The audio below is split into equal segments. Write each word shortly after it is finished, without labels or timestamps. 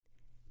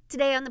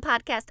Today on the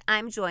podcast,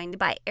 I'm joined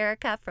by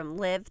Erica from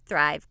Live,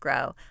 Thrive,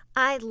 Grow.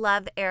 I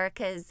love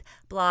Erica's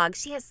blog.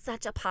 She has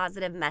such a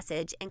positive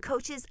message and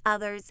coaches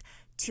others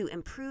to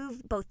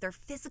improve both their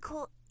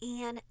physical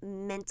and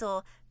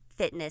mental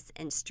fitness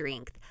and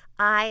strength.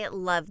 I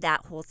love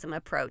that wholesome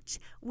approach.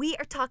 We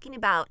are talking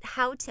about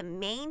how to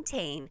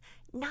maintain,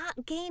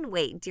 not gain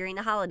weight during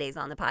the holidays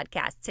on the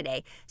podcast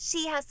today.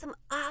 She has some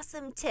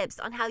awesome tips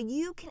on how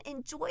you can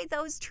enjoy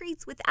those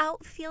treats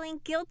without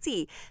feeling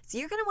guilty. So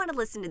you're going to want to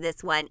listen to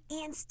this one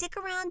and stick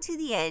around to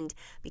the end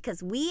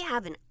because we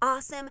have an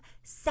awesome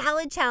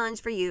salad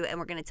challenge for you and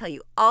we're going to tell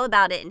you all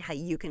about it and how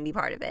you can be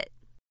part of it.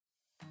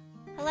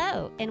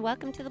 Hello, and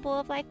welcome to the Bowl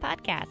of Life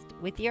podcast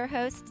with your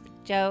hosts,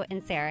 Joe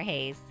and Sarah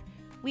Hayes.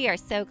 We are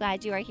so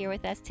glad you are here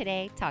with us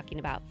today talking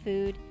about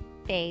food,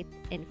 faith,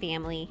 and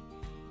family,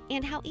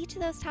 and how each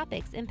of those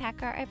topics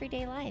impact our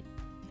everyday life.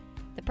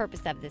 The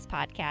purpose of this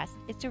podcast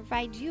is to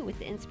provide you with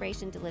the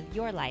inspiration to live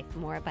your life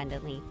more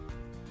abundantly.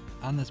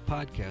 On this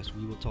podcast,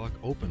 we will talk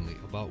openly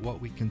about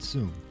what we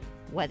consume,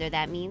 whether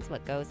that means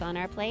what goes on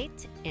our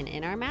plate and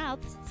in our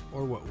mouths,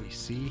 or what we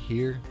see,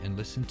 hear, and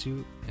listen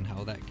to, and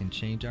how that can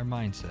change our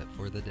mindset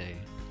for the day.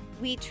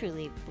 We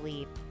truly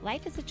believe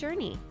life is a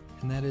journey,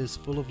 and that is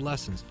full of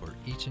lessons for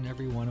each and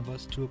every one of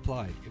us to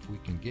apply if we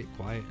can get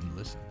quiet and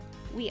listen.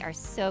 We are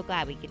so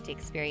glad we get to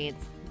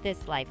experience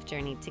this life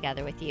journey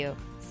together with you.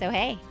 So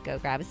hey, go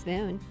grab a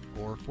spoon.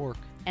 Or a fork.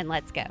 And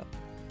let's go.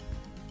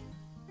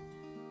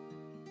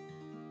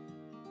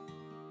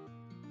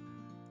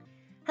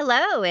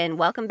 Hello, and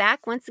welcome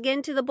back once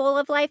again to the Bowl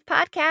of Life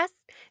podcast.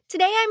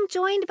 Today I'm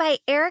joined by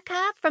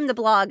Erica from the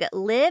blog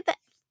Live,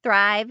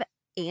 Thrive,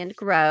 and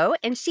Grow,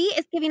 and she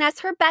is giving us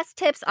her best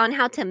tips on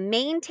how to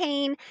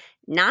maintain,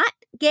 not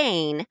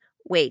gain,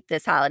 weight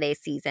this holiday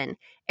season.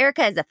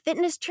 Erica is a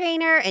fitness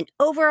trainer and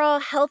overall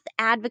health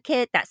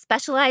advocate that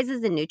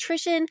specializes in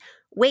nutrition,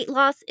 weight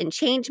loss, and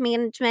change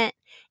management,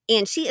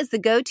 and she is the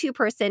go-to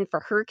person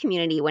for her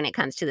community when it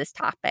comes to this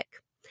topic.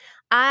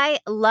 I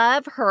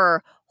love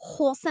her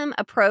wholesome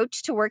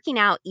approach to working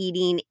out,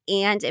 eating,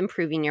 and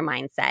improving your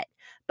mindset.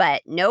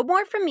 But no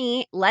more from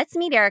me. Let's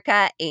meet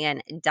Erica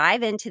and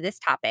dive into this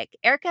topic.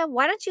 Erica,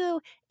 why don't you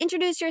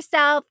introduce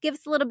yourself, give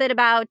us a little bit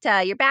about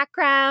your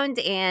background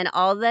and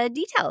all the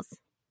details.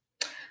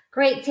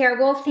 Great, Sarah.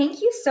 Well,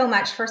 thank you so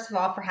much, first of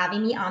all, for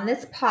having me on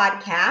this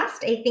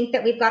podcast. I think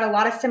that we've got a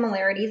lot of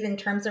similarities in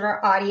terms of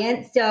our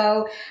audience.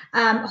 So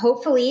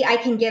hopefully I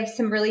can give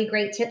some really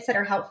great tips that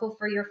are helpful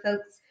for your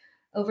folks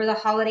over the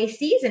holiday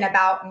season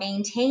about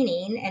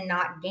maintaining and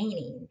not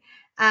gaining.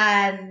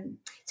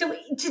 So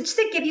just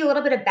to give you a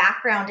little bit of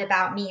background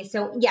about me.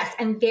 So yes,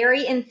 I'm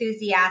very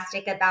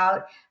enthusiastic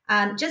about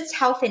just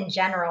health in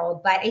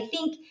general, but I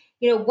think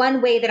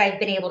one way that I've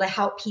been able to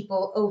help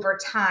people over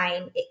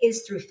time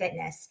is through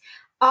fitness.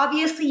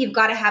 Obviously, you've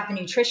got to have the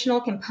nutritional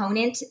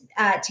component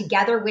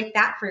together with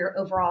that for your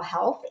overall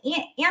health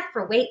and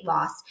for weight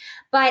loss.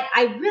 But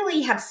I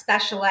really have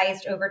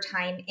specialized over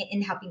time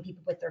in helping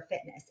people with their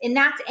fitness. And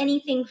that's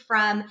anything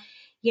from,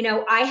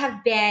 I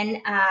have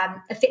been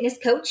a fitness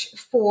coach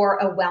for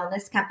a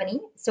wellness company.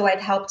 So I've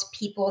helped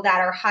people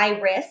that are high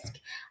risk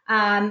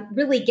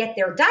really get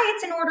their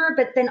diets in order,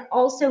 but then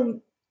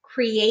also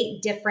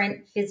create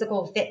different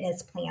physical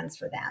fitness plans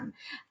for them.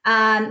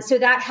 So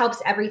that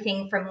helps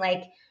everything from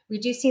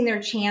reducing their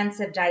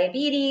chance of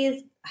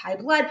diabetes, high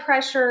blood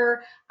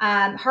pressure,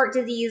 heart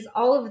disease,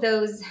 all of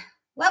those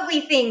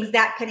lovely things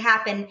that could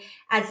happen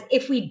as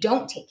if we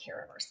don't take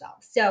care of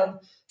ourselves. So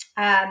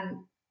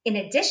in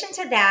addition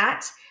to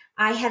that,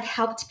 I have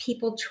helped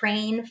people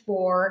train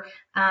for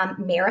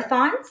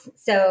marathons.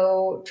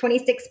 So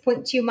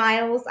 26.2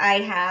 miles. I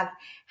have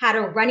had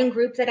a running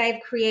group that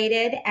I've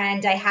created,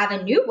 and I have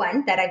a new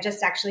one that I've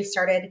just actually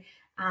started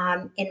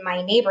in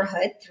my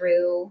neighborhood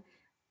through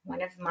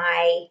one of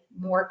my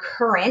more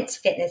current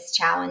fitness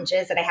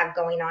challenges that I have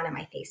going on in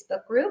my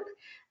Facebook group.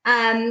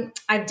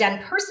 I've done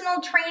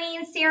personal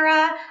training,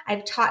 Sarah.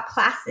 I've taught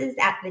classes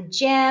at the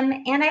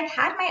gym, and I've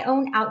had my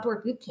own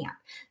outdoor boot camp.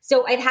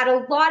 So I've had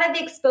a lot of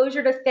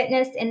exposure to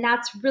fitness, and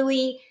that's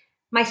really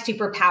my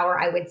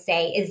superpower, I would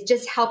say, is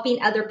just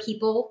helping other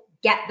people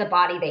get the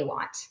body they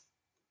want.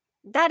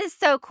 That is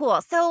so cool.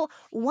 So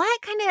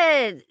what kind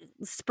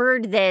of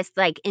spurred this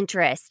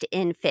interest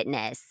in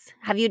fitness?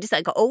 Have you just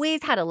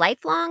always had a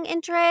lifelong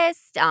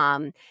interest?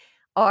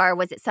 Or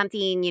was it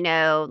something,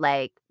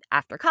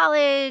 after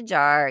college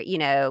or,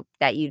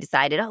 that you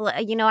decided,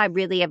 I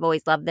really have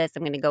always loved this.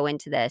 I'm going to go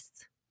into this.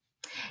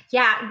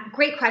 Yeah,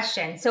 great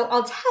question. So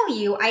I'll tell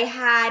you,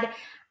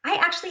 I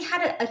actually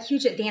had a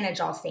huge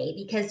advantage, I'll say,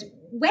 because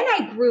when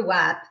I grew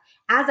up,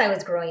 as I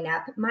was growing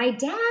up, my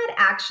dad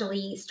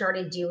actually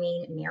started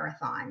doing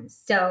marathons.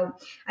 So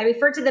I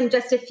referred to them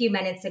just a few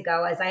minutes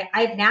ago as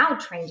I've now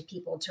trained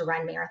people to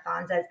run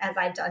marathons as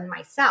I've done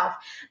myself.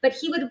 But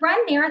he would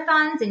run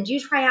marathons and do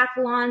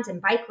triathlons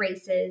and bike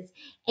races.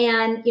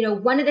 And,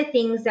 one of the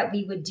things that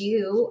we would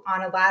do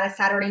on a lot of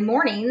Saturday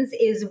mornings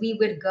is we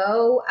would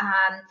go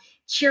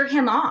cheer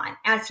him on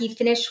as he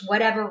finished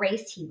whatever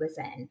race he was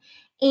in.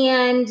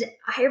 And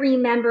I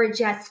remember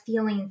just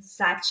feeling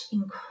such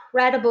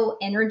incredible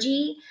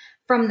energy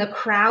from the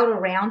crowd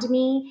around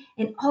me.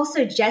 And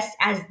also just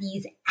as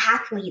these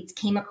athletes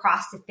came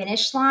across the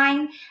finish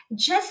line,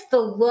 just the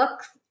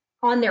looks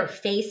on their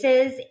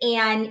faces,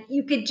 and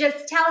you could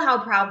just tell how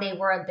proud they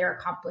were of their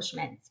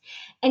accomplishments.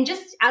 And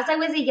just as I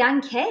was a young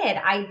kid,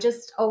 I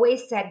just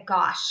always said,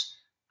 gosh,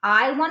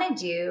 I want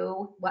to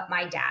do what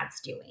my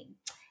dad's doing.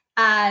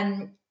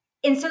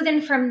 And so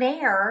then from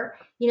there,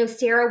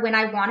 Sarah, when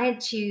I wanted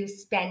to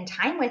spend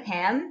time with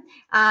him,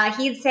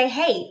 he'd say,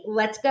 hey,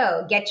 let's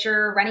go, get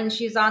your running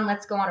shoes on,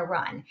 let's go on a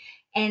run.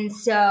 And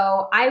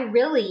so I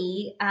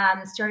really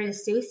started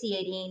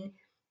associating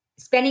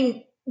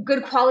spending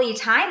good quality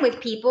time with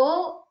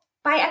people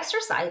by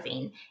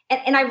exercising.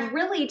 And I've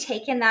really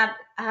taken that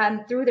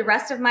through the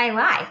rest of my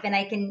life, and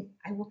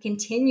I will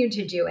continue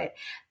to do it.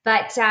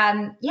 But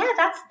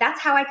that's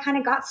how I kind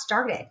of got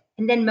started,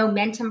 and then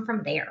momentum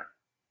from there.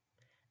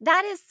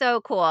 That is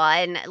so cool.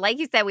 And like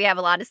you said, we have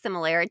a lot of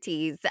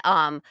similarities.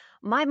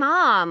 My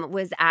mom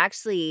was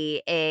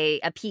actually a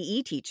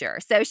PE teacher.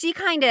 So she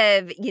kind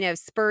of,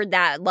 spurred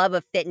that love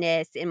of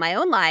fitness in my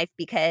own life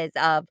because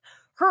of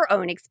her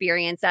own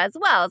experience as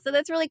well. So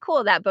that's really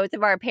cool that both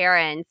of our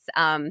parents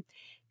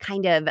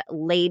kind of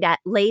laid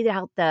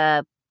out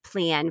the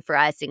plan for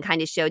us and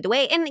kind of showed the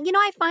way. And,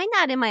 I find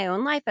that in my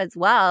own life as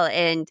well.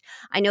 And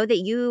I know that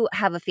you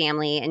have a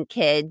family and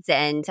kids,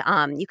 and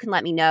you can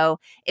let me know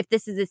if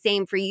this is the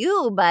same for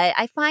you. But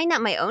I find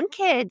that my own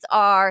kids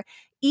are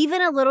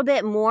even a little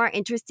bit more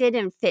interested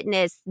in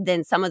fitness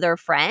than some of their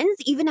friends,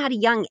 even at a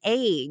young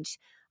age.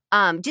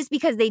 Just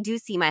because they do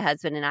see my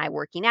husband and I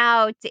working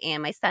out,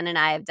 and my son and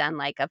I have done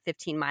like a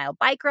 15-mile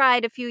bike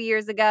ride a few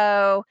years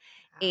ago.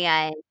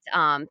 And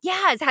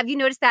have you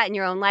noticed that in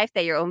your own life,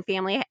 that your own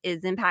family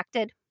is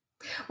impacted?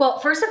 Well,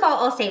 first of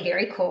all, I'll say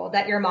very cool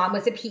that your mom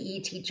was a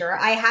PE teacher.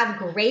 I have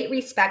great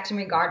respect and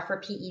regard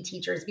for PE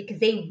teachers because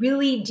they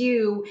really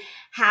do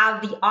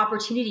have the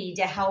opportunity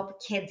to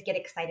help kids get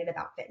excited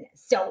about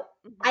fitness. So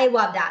I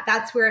love that.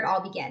 That's where it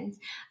all begins.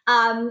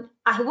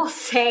 I will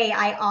say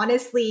I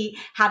honestly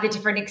have a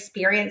different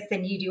experience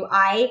than you do.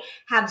 I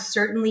have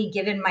certainly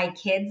given my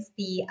kids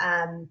the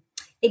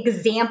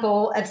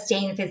example of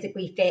staying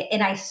physically fit.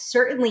 And I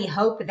certainly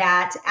hope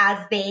that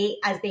as they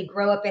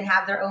grow up and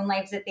have their own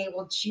lives, that they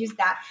will choose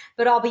that.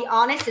 But I'll be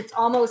honest, it's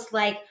almost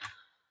like,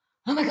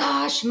 oh my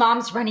gosh,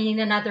 mom's running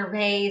another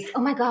race.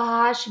 Oh my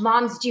gosh,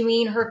 mom's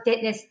doing her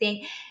fitness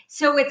thing.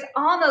 So it's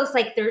almost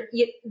like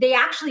they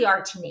actually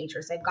are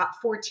teenagers. I've got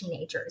 4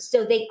 teenagers.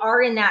 So they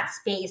are in that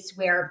space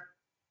where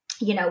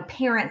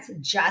parents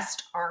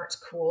just aren't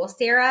cool,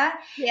 Sarah.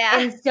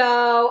 Yeah. And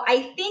so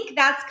I think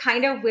that's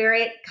kind of where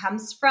it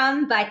comes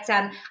from. But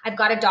I've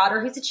got a daughter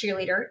who's a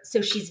cheerleader.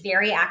 So she's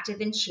very active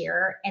in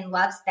cheer and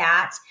loves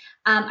that.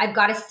 I've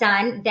got a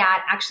son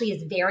that actually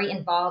is very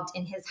involved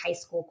in his high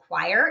school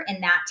choir,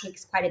 and that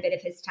takes quite a bit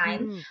of his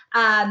time.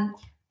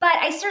 But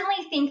I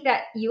certainly think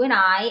that you and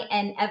I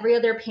and every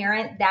other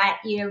parent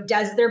that,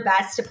 does their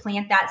best to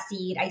plant that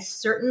seed, I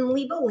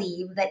certainly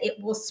believe that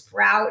it will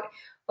sprout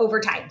over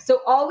time.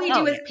 So all we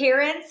do as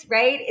parents,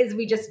 right, is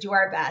we just do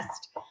our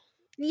best.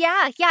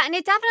 Yeah. And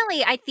it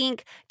definitely, I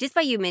think, just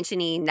by you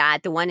mentioning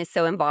that the one is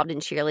so involved in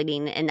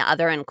cheerleading and the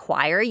other in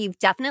choir, you've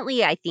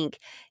definitely, I think,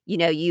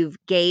 you've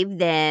gave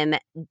them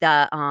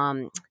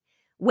the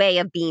way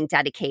of being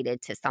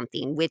dedicated to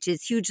something, which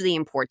is hugely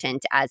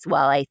important as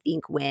well. I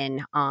think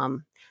when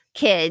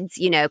kids,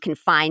 can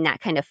find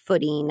that kind of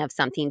footing of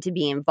something to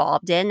be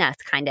involved in,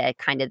 that's kind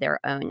of their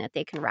own, that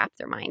they can wrap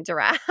their minds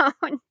around.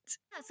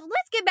 So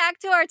let's get back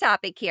to our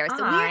topic here.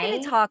 So we're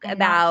going to talk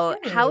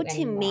about how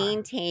to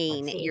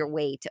maintain your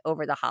weight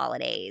over the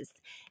holidays.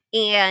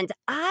 And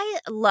I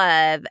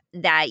love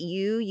that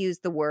you use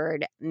the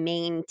word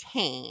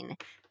maintain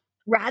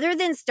rather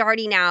than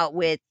starting out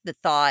with the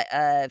thought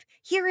of,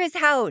 here is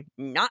how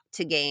not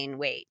to gain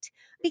weight.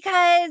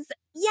 Because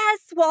yes,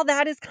 while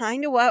that is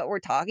kind of what we're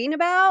talking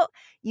about,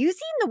 using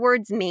the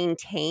words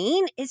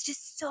maintain is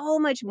just so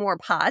much more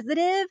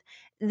positive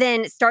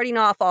than starting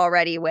off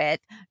already with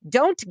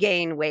don't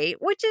gain weight,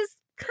 which is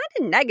kind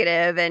of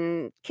negative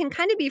and can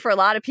kind of be for a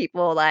lot of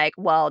people like,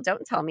 well,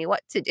 don't tell me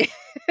what to do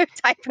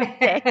type of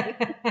thing.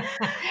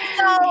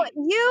 So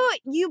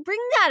you bring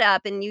that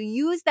up and you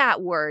use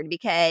that word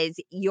because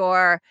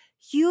you're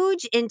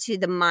huge into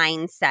the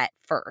mindset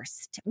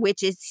first,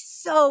 which is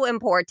so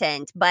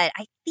important. But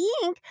I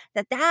think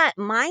that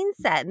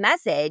mindset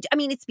message,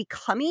 it's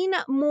becoming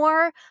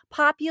more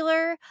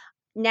popular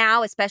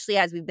now, especially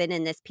as we've been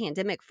in this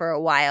pandemic for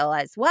a while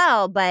as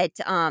well. But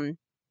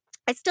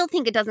I still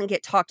think it doesn't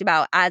get talked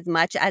about as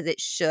much as it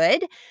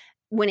should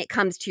when it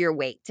comes to your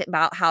weight,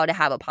 about how to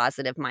have a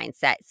positive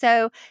mindset.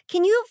 So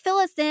can you fill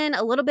us in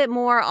a little bit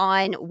more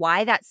on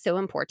why that's so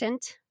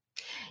important?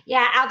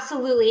 Yeah,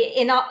 absolutely.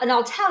 And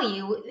I'll tell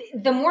you,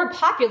 the more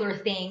popular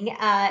thing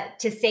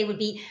to say would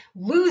be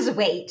lose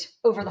weight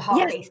over the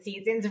holiday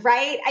seasons,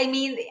 right?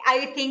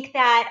 I think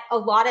that a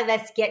lot of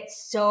us get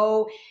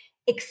so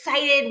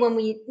excited when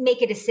we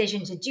make a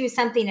decision to do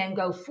something and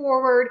go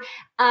forward,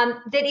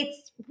 that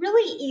it's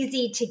really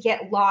easy to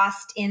get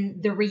lost in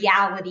the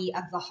reality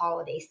of the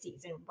holiday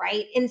season,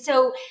 right? And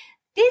so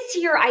this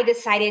year I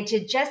decided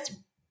to just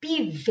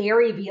be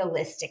very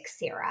realistic,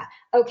 Sarah.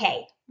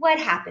 Okay, what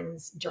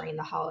happens during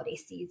the holiday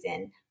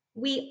season?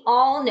 We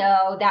all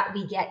know that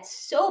we get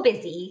so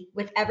busy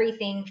with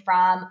everything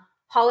from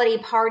holiday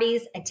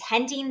parties,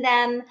 attending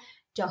them,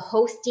 to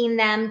hosting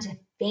them, to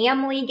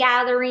family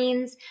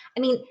gatherings. I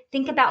mean,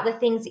 think about the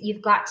things that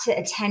you've got to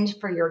attend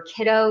for your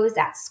kiddos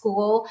at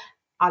school.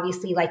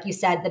 Obviously, like you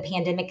said, the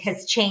pandemic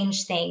has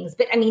changed things.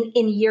 But I mean,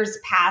 in years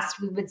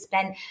past, we would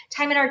spend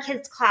time in our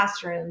kids'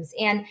 classrooms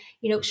and,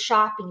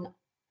 shopping,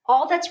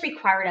 all that's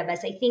required of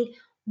us. I think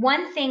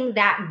one thing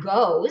that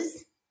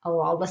goes,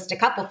 I'll list a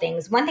couple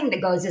things. One thing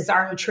that goes is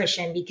our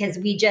nutrition, because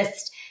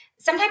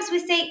sometimes we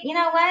say, you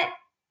know what,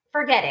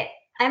 forget it.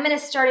 I'm going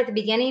to start at the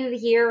beginning of the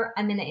year.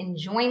 I'm going to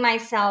enjoy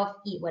myself,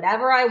 eat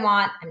whatever I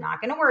want. I'm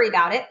not going to worry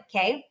about it.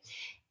 Okay.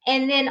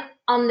 And then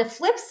on the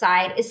flip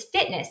side is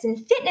fitness.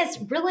 And fitness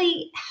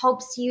really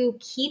helps you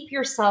keep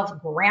yourself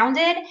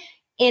grounded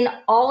in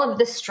all of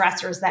the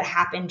stressors that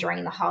happen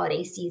during the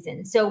holiday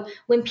season. So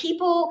when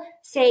people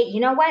say, you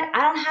know what,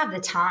 I don't have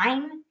the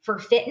time for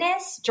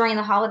fitness during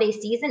the holiday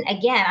season,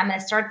 again, I'm going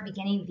to start at the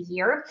beginning of the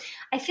year.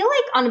 I feel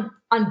like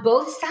on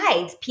both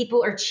sides,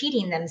 people are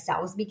cheating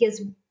themselves because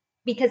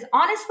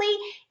honestly,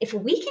 if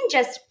we can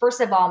just,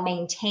 first of all,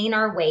 maintain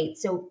our weight,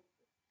 so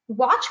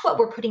watch what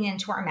we're putting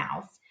into our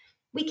mouths,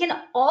 we can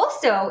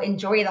also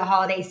enjoy the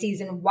holiday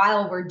season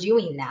while we're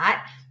doing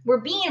that.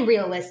 We're being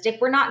realistic.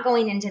 We're not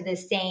going into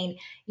this saying,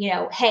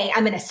 hey,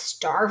 I'm going to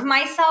starve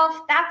myself.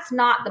 That's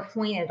not the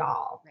point at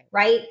all,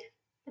 right?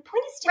 The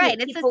point is to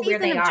meet people where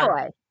they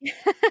are.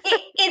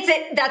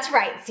 That's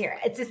right, Sarah.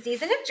 It's a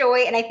season of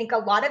joy. And I think a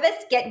lot of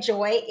us get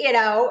joy,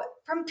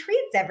 from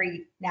treats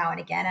every now and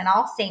again. And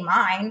I'll say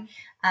mine,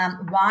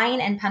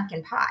 wine and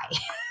pumpkin pie.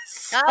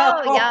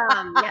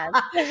 Yum. Yes.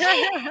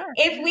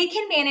 If we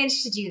can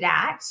manage to do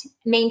that,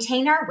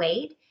 maintain our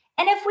weight,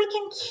 and if we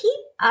can keep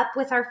up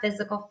with our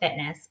physical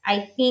fitness, I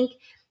think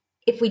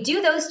if we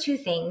do those two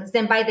things,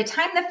 then by the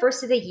time the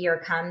first of the year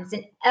comes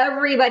and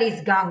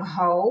everybody's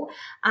gung-ho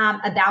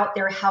about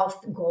their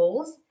health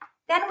goals,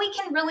 then we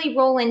can really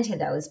roll into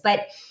those.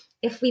 But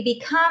if we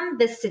become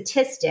the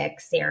statistic,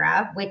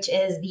 Sarah, which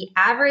is the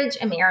average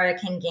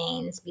American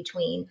gains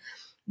between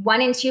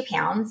 1 and 2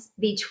 pounds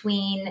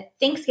between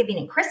Thanksgiving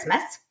and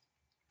Christmas,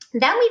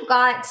 then we've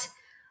got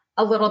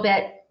a little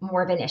bit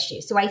more of an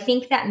issue. So I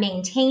think that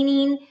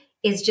maintaining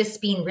is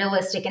just being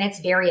realistic, and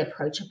it's very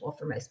approachable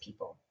for most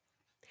people.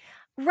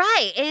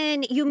 Right.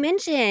 And you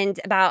mentioned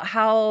about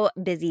how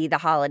busy the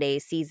holiday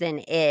season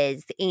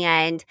is.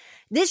 And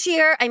this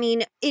year, I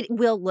mean, it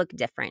will look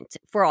different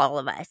for all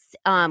of us.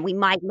 We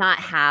might not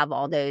have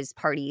all those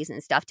parties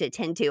and stuff to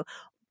attend to.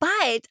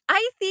 But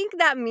I think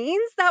that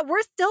means that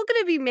we're still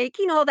going to be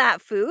making all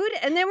that food,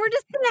 and then we're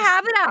just going to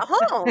have it at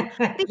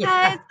home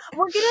because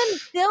we're going to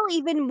feel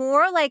even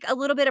more like a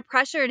little bit of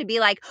pressure to be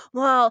like,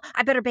 well,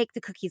 I better bake the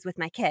cookies with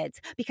my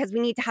kids because we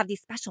need to have these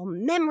special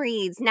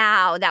memories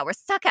now that we're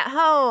stuck at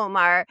home,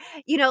 or,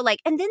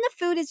 and then the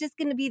food is just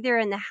going to be there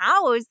in the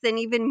house and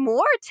even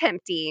more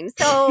tempting.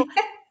 So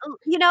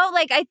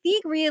I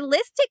think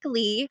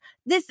realistically,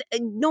 this,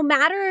 no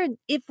matter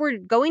if we're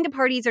going to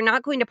parties or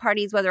not going to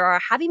parties, whether we're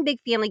having big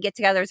family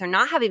get-togethers or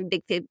not having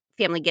big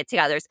family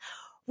get-togethers,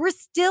 we're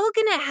still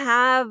going to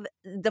have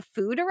the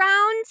food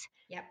around.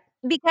 Yep.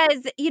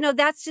 Because,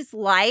 that's just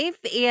life.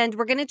 And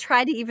we're going to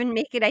try to even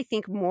make it, I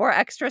think, more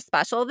extra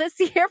special this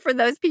year for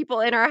those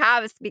people in our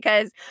house,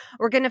 because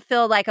we're going to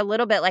feel like a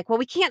little bit like, well,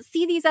 we can't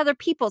see these other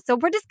people. So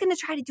we're just going to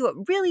try to do it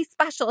really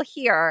special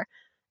here.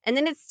 And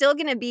then it's still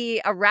going to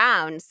be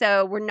around.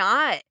 So we're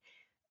not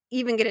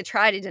even going to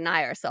try to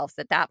deny ourselves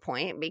at that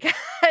point because,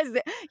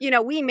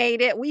 we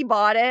made it, we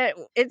bought it,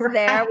 it's right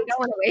there. We don't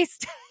want to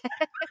waste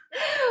it.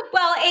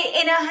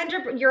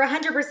 Well, you're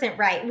 100%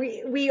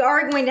 right. We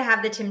are going to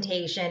have the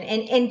temptation.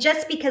 And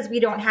just because we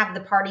don't have the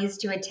parties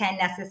to attend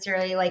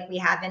necessarily like we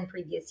have in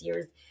previous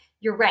years,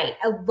 you're right.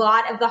 A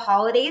lot of the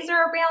holidays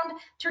are around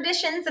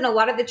traditions, and a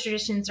lot of the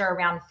traditions are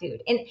around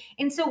food.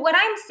 And so what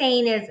I'm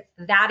saying is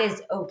that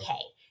is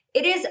okay.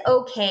 It is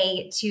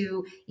okay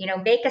to,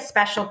 make a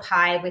special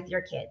pie with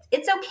your kids.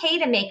 It's okay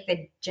to make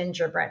the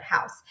gingerbread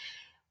house.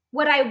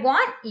 What I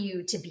want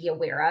you to be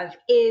aware of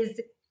is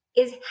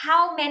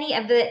how many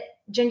of the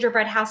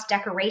gingerbread house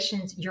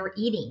decorations you're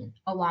eating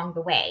along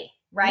the way,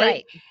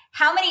 right?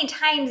 How many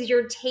times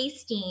you're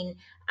tasting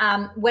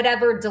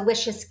whatever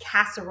delicious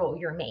casserole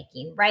you're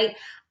making, right?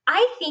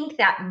 I think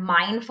that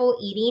mindful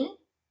eating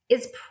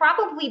is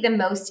probably the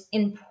most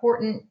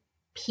important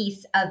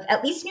piece of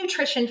at least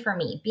nutrition for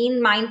me,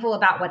 being mindful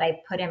about what I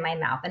put in my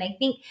mouth. And I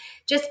think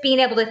just being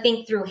able to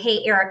think through,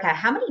 hey, Erica,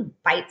 how many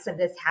bites of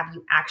this have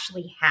you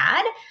actually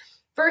had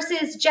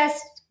versus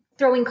just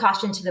throwing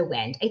caution to the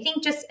wind. I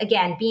think just,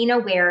 again, being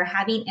aware,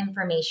 having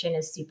information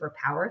is super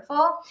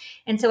powerful.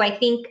 And so I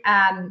think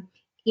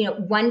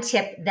one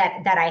tip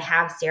that I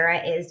have,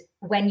 Sarah, is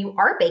when you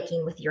are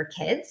baking with your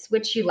kids,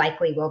 which you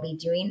likely will be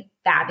doing,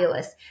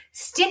 fabulous.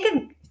 Stick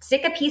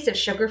a piece of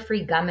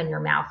sugar-free gum in your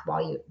mouth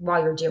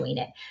while you're doing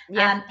it.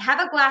 Yeah. Have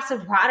a glass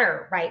of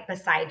water right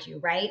beside you,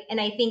 right?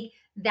 And I think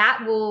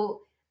that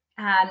will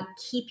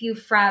keep you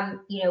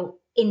from,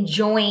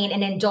 enjoying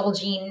and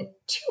indulging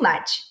too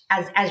much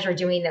as you're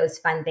doing those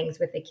fun things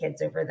with the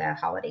kids over the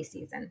holiday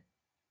season.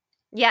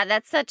 Yeah,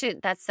 that's such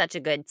a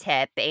good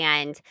tip.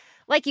 And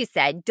like you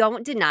said,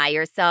 don't deny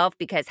yourself,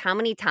 because how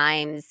many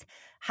times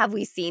have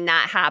we seen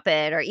that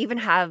happen, or even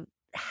have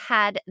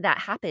had that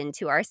happen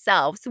to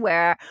ourselves,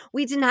 where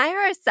we deny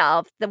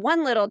ourselves the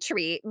one little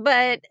treat,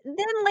 but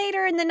then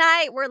later in the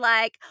night we're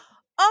like,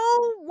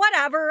 oh,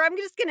 whatever, I'm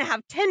just going to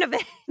have 10 of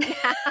it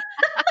now.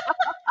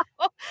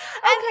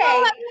 And so, Okay.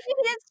 I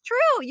mean, it's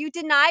true. You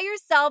deny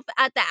yourself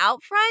at the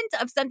out front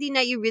of something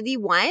that you really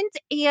want.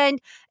 And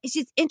it's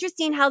just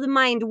interesting how the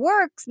mind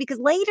works, because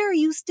later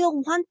you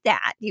still want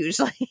that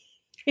usually.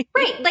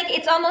 Right. Like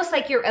it's almost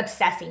like you're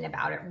obsessing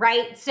about it,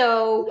 right?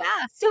 So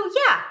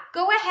yeah,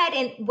 go ahead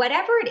and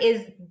whatever it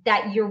is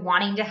that you're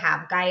wanting to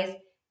have, guys,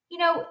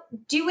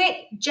 do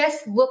it.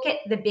 Just look at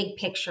the big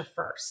picture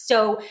first.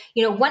 So,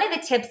 one of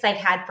the tips I've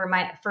had for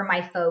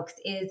my folks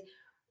is,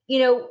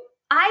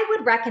 I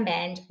would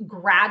recommend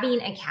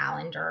grabbing a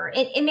calendar,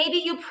 and maybe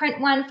you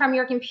print one from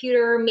your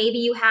computer. Maybe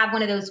you have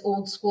one of those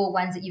old school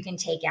ones that you can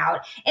take out,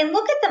 and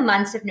look at the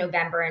months of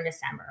November and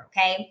December.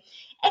 Okay.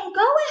 And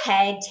go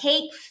ahead,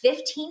 take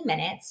 15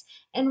 minutes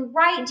and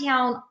write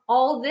down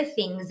all the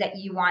things that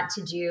you want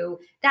to do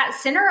that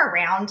center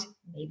around,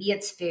 maybe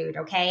it's food,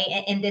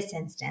 okay, in this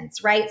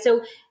instance, right?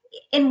 So,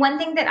 and one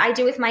thing that I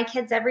do with my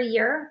kids every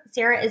year,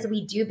 Sarah, is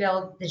we do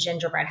build the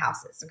gingerbread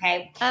houses,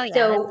 okay? Oh, yeah,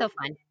 that's so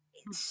fun.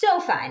 So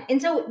fun. And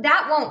so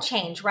that won't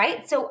change,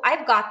 right? So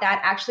I've got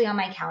that actually on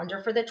my calendar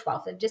for the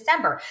 12th of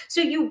December.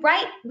 So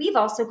we've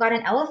also got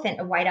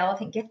a white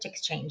elephant gift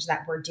exchange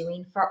that we're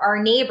doing for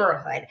our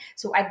neighborhood.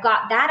 So I've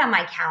got that on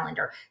my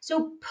calendar.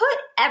 So put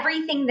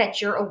everything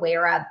that you're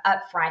aware of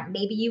up front.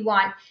 Maybe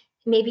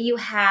you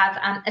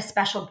have a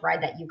special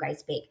bread that you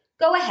guys bake.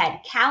 Go ahead,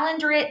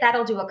 calendar it.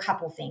 That'll do a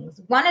couple things.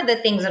 One of the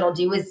things it'll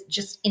do is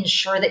just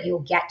ensure that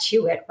you'll get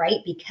to it, right?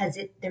 Because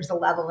there's a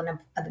level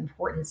of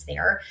importance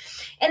there.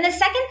 And the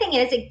second thing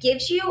is it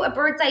gives you a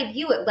bird's eye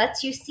view. It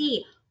lets you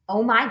see,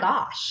 oh my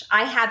gosh,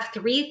 I have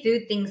 3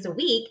 food things a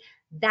week.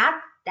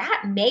 That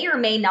may or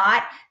may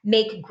not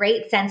make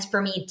great sense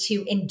for me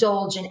to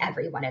indulge in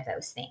every one of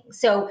those things.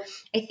 So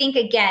I think,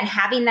 again,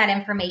 having that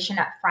information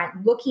up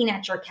front, looking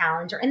at your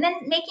calendar, and then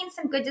making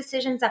some good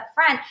decisions up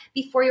front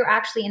before you're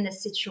actually in the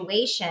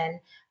situation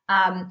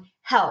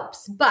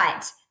helps.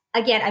 But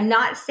again, I'm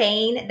not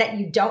saying that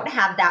you don't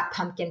have that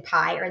pumpkin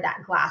pie or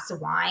that glass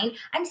of wine.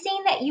 I'm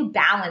saying that you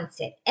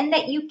balance it and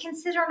that you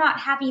consider not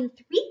having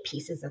 3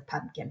 pieces of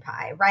pumpkin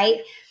pie,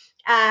 right?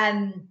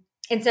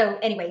 And so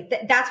anyway,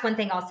 that's one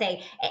thing I'll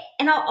say.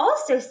 And I'll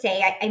also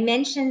say, I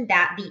mentioned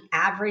that the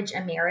average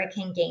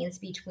American gains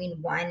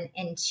between 1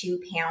 and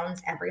 2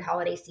 pounds every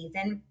holiday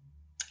season.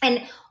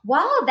 And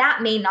while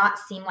that may not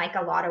seem like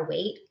a lot of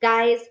weight,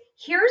 guys,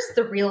 here's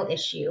the real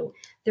issue.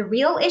 The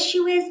real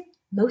issue is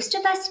most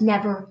of us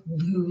never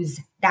lose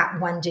that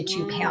 1 to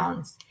 2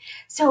 pounds.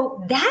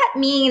 So that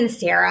means,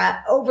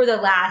 Sarah, over the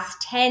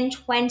last 10,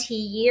 20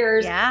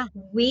 years,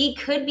 we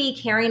could be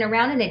carrying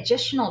around an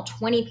additional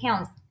 20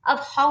 pounds of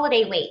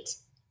holiday weight.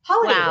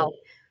 Weight.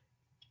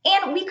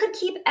 And we could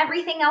keep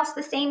everything else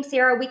the same,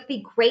 Sarah. We could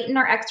be great in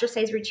our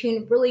exercise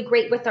routine, really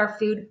great with our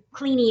food,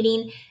 clean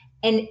eating,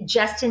 and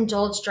just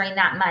indulge during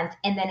that month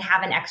and then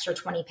have an extra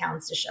 20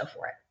 pounds to show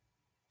for it.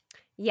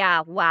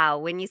 Yeah, wow.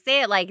 When you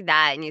say it like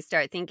that and you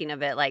start thinking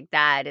of it like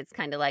that, it's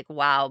kind of like,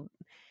 wow.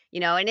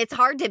 And it's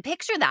hard to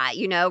picture that,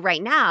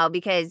 right now,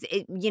 because,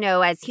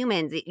 as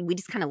humans, we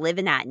just kind of live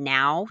in that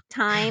now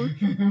time,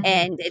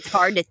 and it's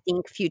hard to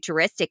think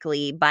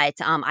futuristically. But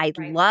I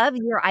love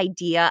your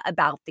idea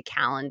about the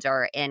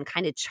calendar and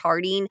kind of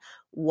charting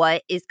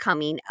what is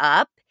coming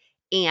up.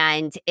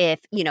 And if,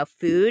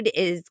 food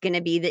is going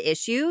to be the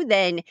issue,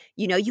 then,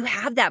 you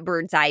have that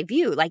bird's eye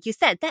view. Like you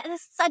said, that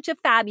is such a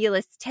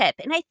fabulous tip.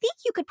 And I think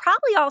you could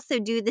probably also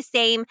do the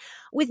same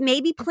with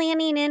maybe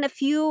planning in a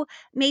few,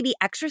 maybe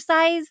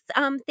exercise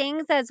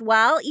things as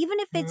well. Even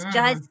if it's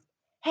just,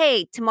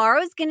 hey,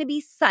 tomorrow's going to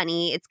be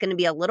sunny. It's going to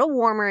be a little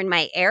warmer in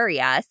my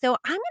area. So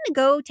I'm going to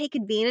go take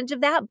advantage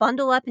of that,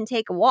 bundle up and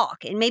take a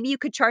walk. And maybe you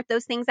could chart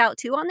those things out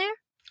too on there.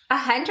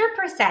 100%.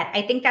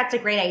 I think that's a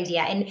great idea.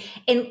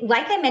 And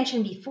like I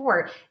mentioned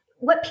before,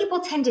 what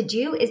people tend to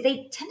do is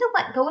they tend to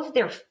let go of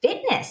their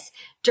fitness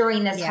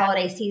during this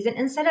holiday season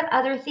instead of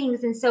other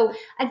things. And so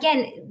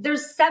again,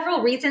 there's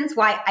several reasons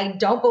why I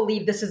don't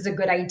believe this is a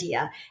good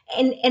idea.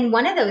 And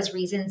one of those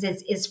reasons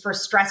is for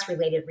stress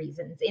related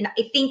reasons. And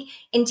I think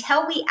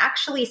until we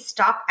actually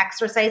stop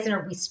exercising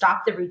or we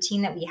stop the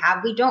routine that we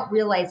have, we don't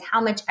realize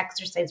how much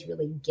exercise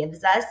really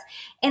gives us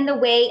in the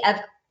way of,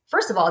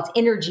 first of all, it's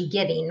energy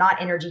giving,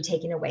 not energy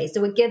taking away.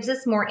 So it gives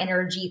us more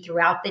energy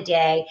throughout the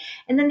day.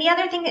 And then the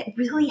other thing that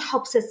really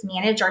helps us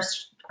manage our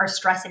our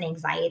stress and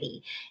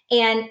anxiety.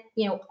 And,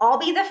 I'll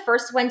be the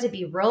first one to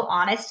be real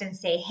honest and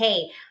say,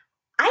 hey,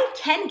 I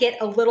can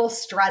get a little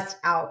stressed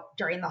out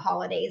during the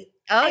holidays.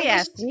 Oh,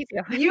 yes, me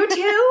too. You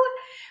too?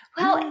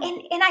 Well,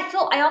 and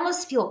I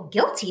almost feel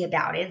guilty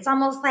about it. It's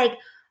almost like,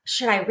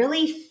 should I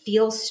really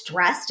feel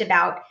stressed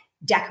about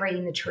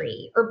decorating the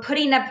tree or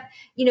putting up,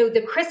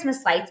 the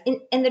Christmas lights?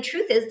 And the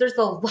truth is there's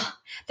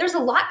a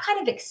lot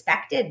kind of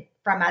expected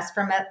from us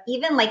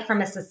even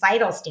from a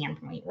societal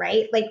standpoint,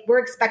 right? Like we're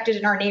expected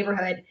in our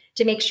neighborhood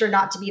to make sure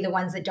not to be the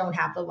ones that don't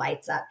have the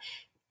lights up.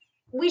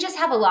 We just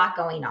have a lot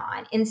going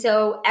on. And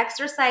so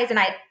exercise, and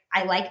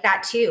I like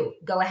that too.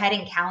 Go ahead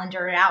and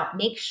calendar it out.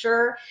 Make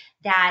sure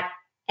that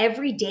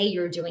every day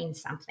you're doing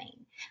something.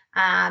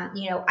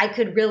 I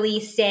could really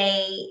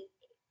say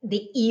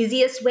the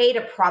easiest way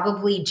to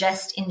probably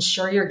just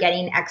ensure you're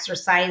getting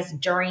exercise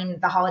during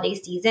the holiday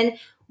season,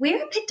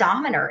 wear a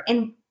pedometer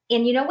and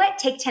you know what?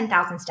 Take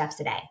 10,000 steps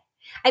a day.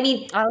 I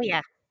mean, oh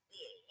yeah.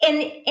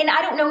 And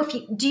I don't know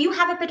do you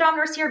have a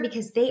pedometer here?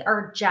 Because they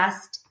are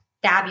just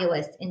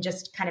fabulous in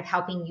just kind of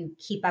helping you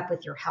keep up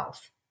with your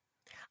health.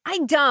 I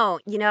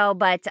don't,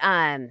 but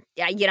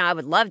yeah, I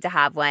would love to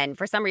have one.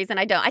 For some reason,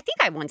 I don't. I think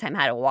I one time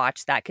had a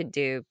watch that could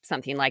do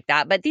something like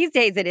that. But these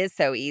days, it is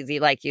so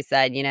easy. Like you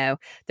said,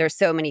 there's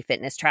so many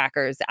fitness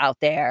trackers out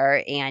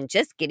there, and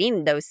just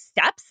getting those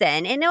steps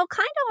in, and it'll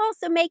kind of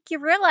also make you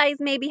realize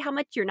maybe how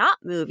much you're not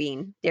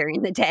moving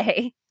during the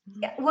day.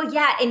 Yeah, well,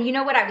 yeah, and you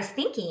know what I was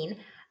thinking?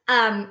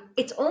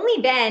 It's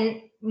only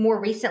been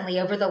more recently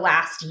over the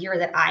last year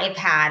that I've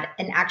had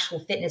an actual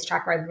fitness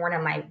tracker I've worn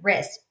on my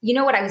wrist. You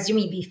know what I was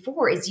doing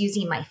before is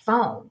using my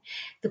phone.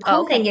 The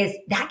cool thing is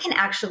that can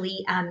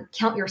actually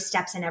count your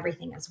steps and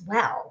everything as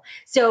well.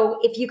 So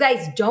if you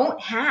guys don't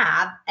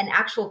have an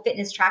actual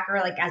fitness tracker,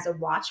 like as a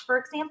watch, for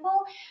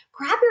example,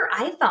 grab your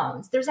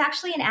iPhones. There's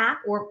actually an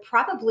app, or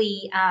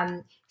probably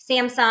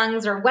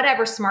Samsung's or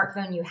whatever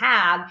smartphone you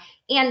have,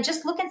 and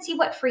just look and see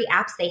what free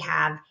apps they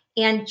have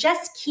and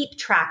just keep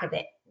track of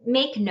it.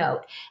 Make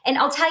note. And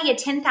I'll tell you,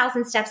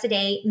 10,000 steps a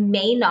day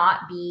may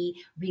not be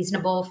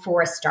reasonable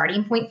for a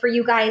starting point for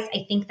you guys.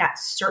 I think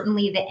that's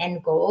certainly the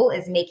end goal,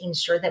 is making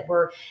sure that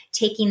we're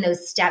taking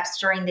those steps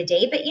during the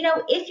day. But,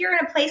 if you're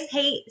in a place,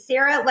 hey,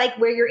 Sarah, like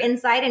where you're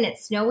inside and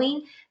it's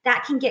snowing,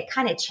 that can get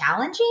kind of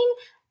challenging.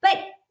 But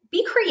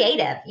be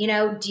creative.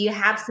 Do you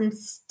have some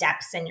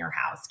steps in your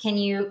house? Can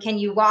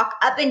you walk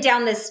up and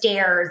down the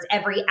stairs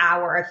every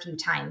hour a few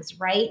times,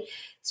 right?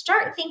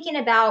 Start thinking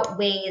about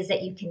ways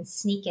that you can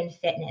sneak in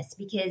fitness,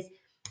 because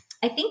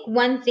I think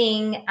one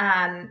thing,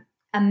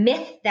 a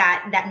myth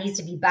that needs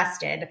to be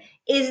busted,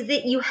 is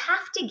that you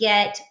have to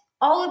get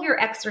all of your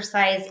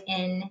exercise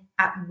in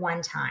at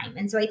one time.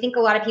 And so I think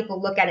a lot of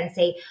people look at it and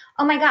say,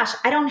 oh my gosh,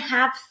 I don't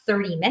have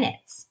 30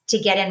 minutes to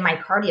get in my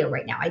cardio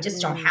right now. I just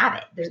don't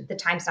have it. The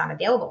time's not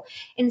available.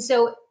 And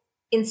so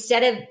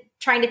instead of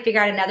trying to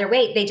figure out another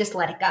way, they just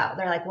let it go.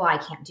 They're like, well, I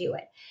can't do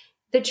it.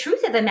 The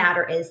truth of the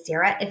matter is,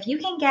 Sarah, if you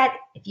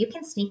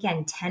can sneak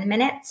in 10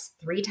 minutes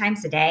 3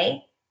 times a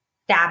day,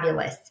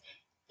 fabulous.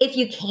 If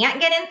you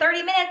can't get in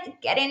 30 minutes,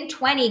 get in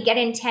 20, get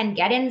in 10,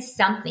 get in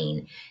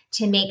something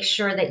to make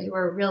sure that you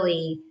are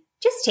really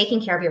just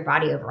taking care of your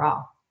body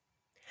overall.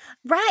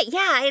 Right.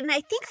 Yeah. And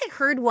I think I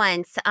heard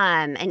once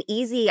an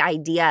easy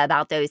idea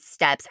about those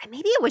steps.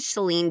 Maybe it was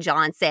Chalene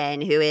Johnson,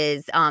 who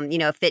is,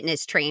 a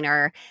fitness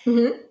trainer,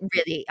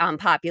 really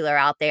popular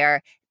out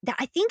there. That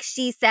I think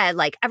she said,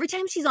 like, every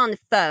time she's on the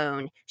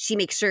phone, she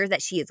makes sure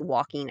that she is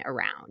walking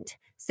around.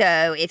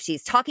 So if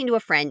she's talking to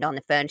a friend on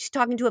the phone, she's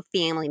talking to a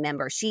family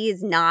member, she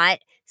is not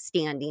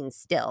standing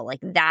still. Like,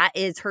 that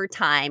is her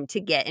time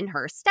to get in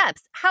her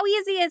steps. How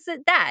easy is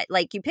it that?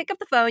 Like, you pick up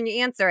the phone, you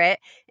answer it.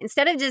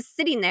 Instead of just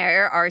sitting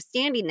there or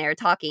standing there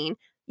talking,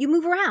 you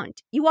move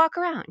around, you walk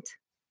around.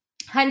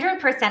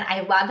 100%.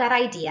 I love that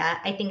idea.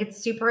 I think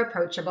it's super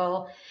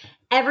approachable.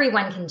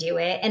 Everyone can do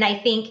it. And I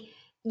think,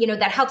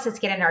 that helps us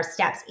get in our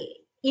steps.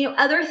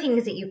 Other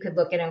things that you could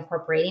look at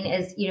incorporating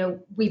is,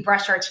 we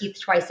brush our teeth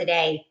twice a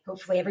day,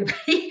 hopefully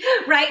everybody,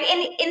 right?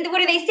 And what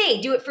do they say?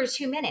 Do it for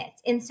 2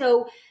 minutes. And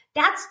so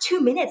that's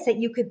 2 minutes that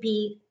you could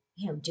be,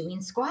 doing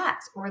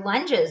squats or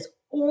lunges,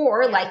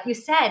 or like you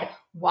said,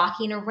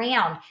 walking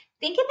around.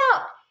 Think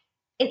about,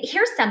 and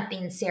here's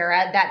something,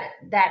 Sarah,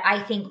 that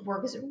I think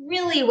works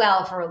really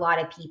well for a lot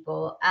of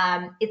people.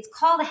 It's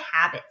called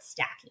habit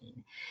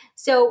stacking.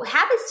 So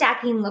habit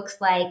stacking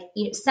looks like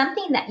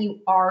something that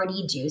you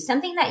already do,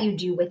 something that you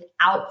do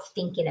without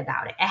thinking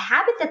about it, a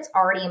habit that's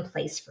already in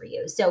place for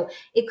you. So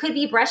it could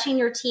be brushing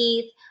your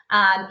teeth.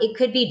 It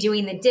could be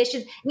doing the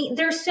dishes.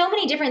 There's so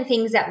many different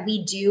things that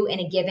we do in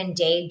a given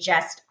day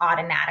just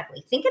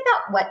automatically. Think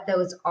about what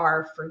those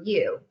are for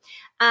you.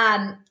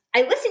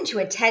 I listened to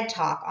a TED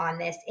Talk on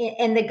this,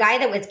 and the guy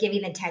that was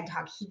giving the TED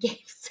Talk, he gave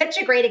such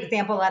a great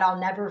example that I'll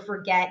never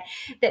forget,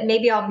 that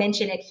maybe I'll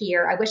mention it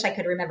here. I wish I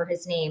could remember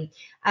his name.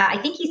 I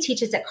think he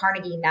teaches at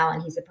Carnegie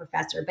Mellon. He's a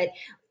professor. But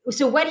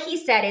so what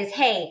he said is,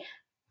 hey,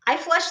 I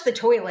flush the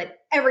toilet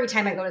every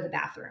time I go to the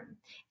bathroom.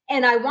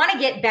 and I want to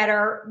get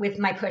better with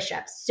my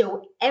push-ups.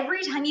 So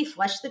every time he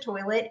flushed the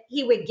toilet,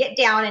 he would get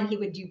down and he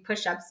would do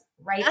push-ups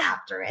right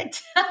after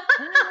it.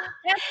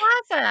 That's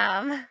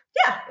awesome.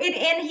 Yeah.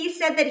 And he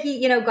said that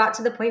he, got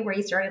to the point where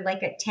he started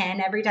like at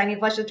 10 every time he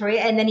flushed the toilet,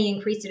 and then he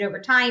increased it over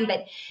time.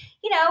 But,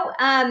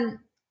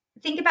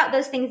 think about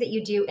those things that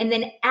you do and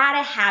then add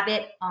a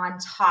habit on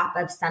top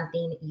of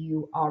something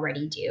you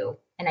already do.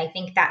 And I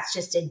think that's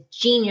just a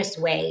genius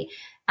way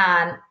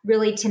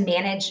really to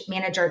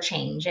manage our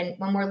change. And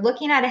when we're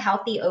looking at a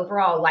healthy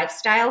overall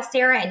lifestyle,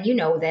 Sarah, and you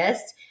know this,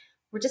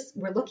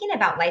 we're looking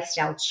about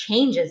lifestyle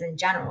changes in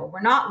general.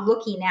 We're not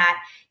looking at,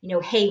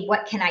 hey,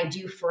 what can I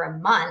do for a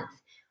month?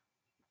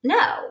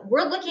 No,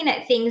 we're looking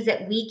at things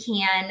that we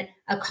can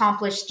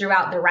accomplish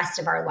throughout the rest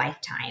of our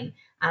lifetime.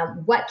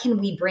 What can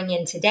we bring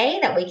in today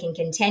that we can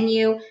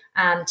continue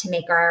to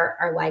make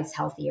our lives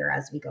healthier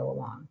as we go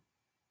along?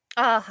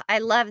 Oh, I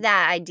love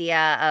that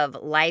idea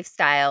of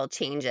lifestyle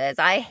changes.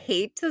 I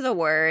hate the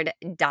word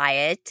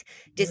diet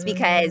just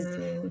because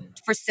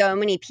for so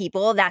many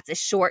people, that's a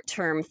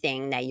short-term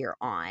thing that you're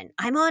on.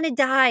 I'm on a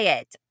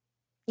diet,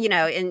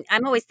 and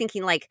I'm always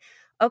thinking like,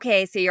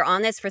 okay, so you're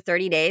on this for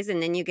 30 days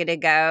and then you get to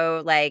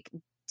go like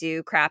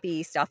do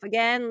crappy stuff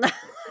again.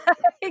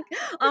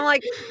 I'm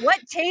like, what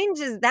change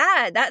is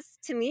that? That's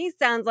to me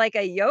sounds like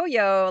a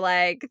yo-yo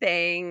like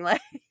thing. Like,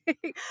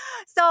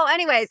 so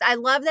anyways, I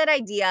love that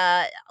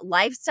idea.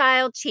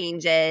 Lifestyle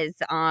changes,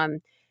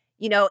 and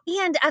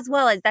as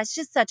well as that's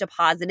just such a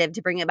positive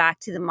to bring it back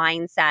to the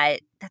mindset.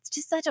 That's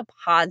just such a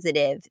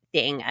positive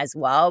thing as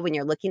well when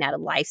you're looking at a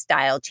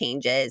lifestyle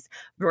changes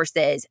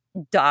versus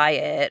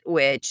diet,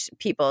 which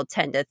people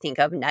tend to think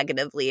of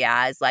negatively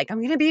as like, I'm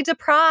going to be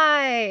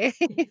deprived.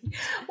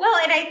 Well,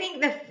 and I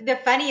think the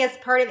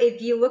funniest part of it,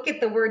 if you look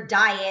at the word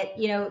diet,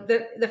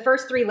 the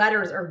first three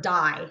letters are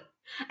die.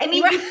 I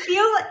mean, you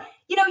feel,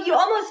 you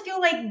almost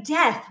feel like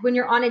death when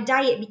you're on a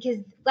diet because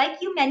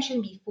like you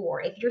mentioned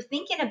before, if you're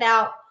thinking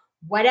about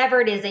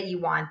whatever it is that you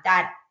want,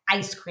 that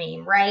ice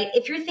cream, right?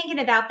 If you're thinking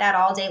about that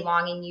all day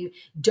long and you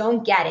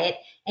don't get it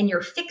and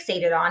you're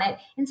fixated on it,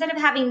 instead of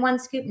having one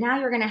scoop, now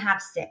you're going to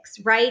have 6,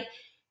 right?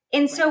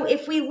 And so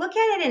if we look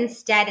at it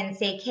instead and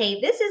say,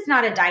 okay, this is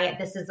not a diet,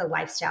 this is a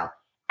lifestyle.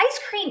 Ice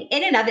cream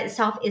in and of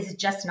itself is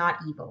just not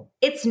evil.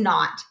 It's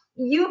not.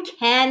 You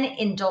can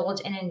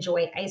indulge and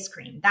enjoy ice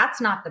cream. That's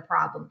not the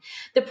problem.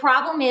 The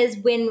problem is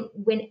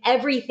when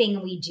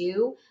everything we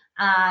do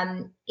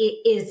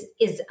it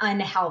is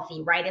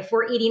unhealthy, right? If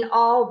we're eating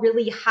all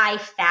really high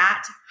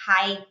fat,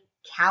 high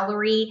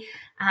calorie,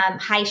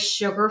 high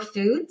sugar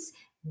foods,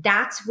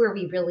 that's where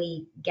we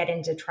really get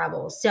into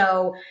trouble.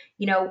 So,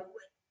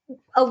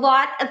 a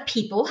lot of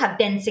people have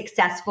been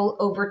successful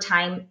over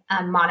time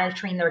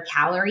monitoring their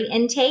calorie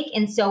intake.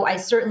 And so I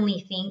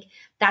certainly think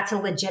that's a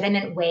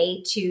legitimate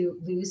way to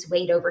lose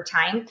weight over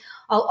time.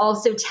 I'll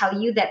also tell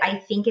you that I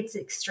think it's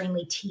an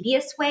extremely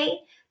tedious way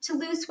to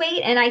lose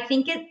weight. And I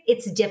think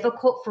it's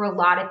difficult for a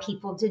lot of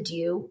people to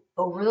do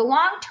over the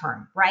long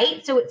term,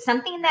 right? So it's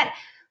something that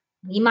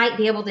we might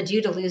be able to do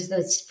to lose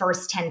those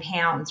first 10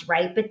 pounds,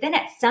 right? But then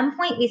at some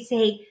point we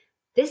say,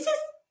 this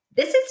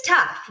is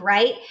tough,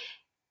 right?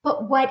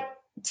 But what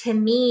to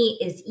me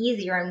is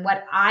easier and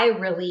what I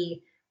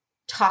really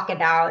talk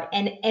about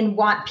and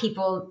want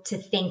people to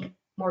think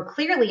more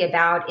clearly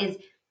about is,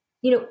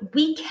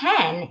 we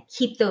can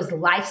keep those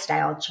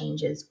lifestyle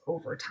changes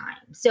over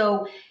time.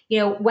 So,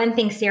 one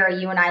thing, Sarah,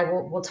 you and I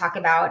will talk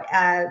about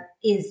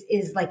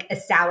is like a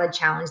salad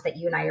challenge that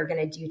you and I are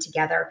going to do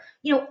together.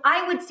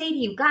 I would say to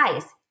you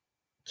guys,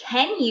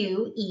 can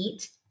you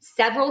eat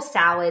several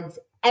salads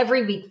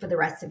every week for the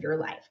rest of your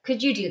life?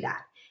 Could you do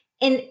that?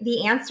 And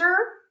the answer,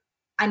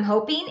 I'm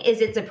hoping,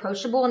 is it's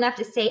approachable enough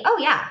to say, oh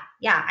yeah,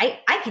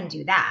 I can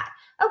do that.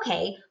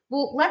 Okay,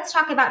 well, let's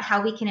talk about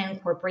how we can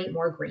incorporate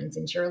more greens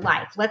into your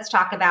life. Let's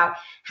talk about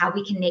how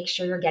we can make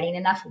sure you're getting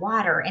enough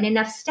water and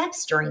enough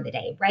steps during the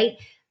day, right?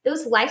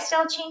 Those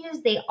lifestyle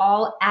changes, they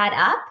all add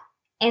up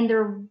and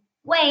they're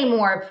way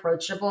more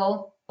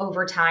approachable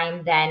over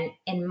time than,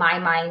 in my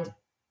mind,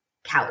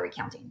 calorie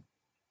counting.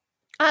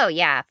 Oh,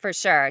 yeah, for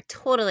sure.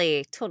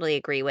 Totally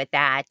agree with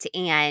that.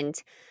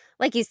 And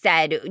like you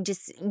said,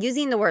 just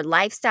using the word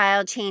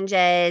lifestyle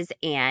changes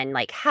and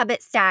like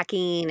habit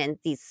stacking and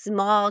these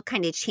small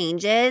kind of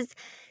changes,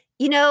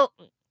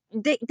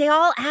 they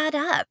all add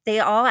up. They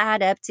all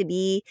add up to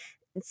be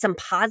some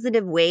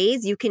positive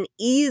ways you can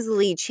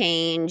easily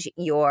change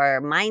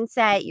your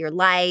mindset, your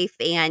life.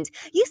 And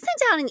you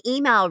sent out an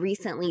email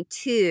recently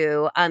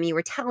too. You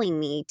were telling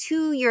me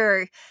to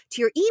your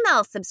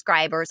email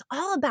subscribers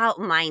all about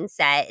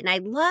mindset. And I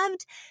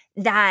loved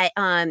that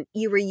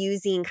you were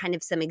using kind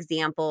of some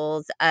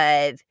examples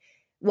of,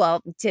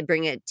 well, to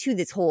bring it to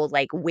this whole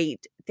like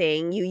weight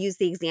thing, you use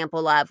the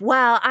example of,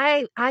 well,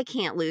 I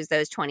can't lose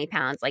those 20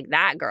 pounds like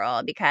that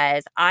girl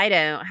because I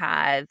don't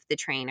have the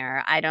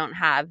trainer. I don't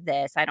have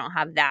this. I don't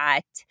have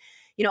that.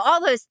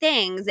 All those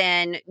things.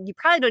 And you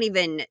probably don't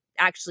even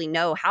actually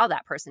know how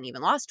that person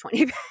even lost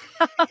 20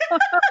 pounds.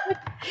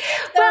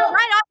 So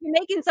right off,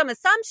 making some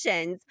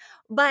assumptions,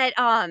 but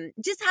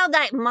just how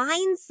that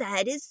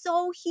mindset is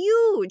so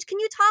huge. Can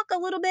you talk a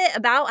little bit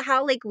about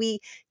how like we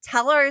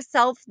tell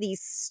ourselves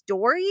these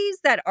stories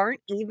that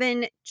aren't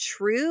even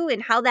true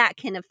and how that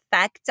can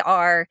affect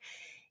our,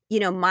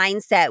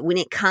 mindset when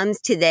it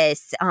comes to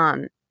this,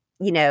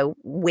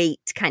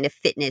 weight kind of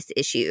fitness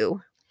issue?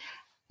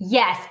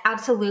 Yes,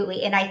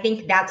 absolutely. And I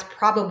think that's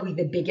probably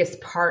the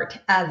biggest part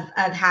of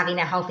having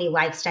a healthy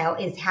lifestyle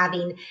is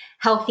having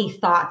healthy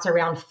thoughts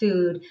around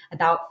food,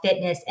 about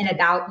fitness, and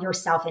about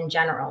yourself in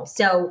general.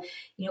 So,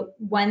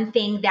 one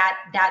thing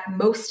that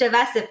most of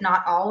us, if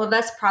not all of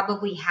us,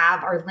 probably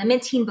have are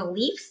limiting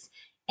beliefs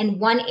in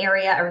one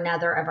area or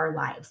another of our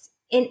lives.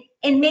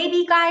 And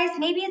maybe, guys,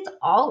 maybe it's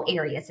all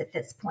areas at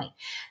this point.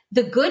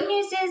 The good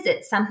news is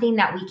it's something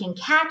that we can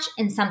catch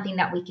and something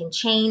that we can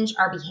change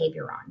our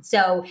behavior on.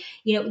 So,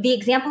 the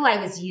example I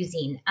was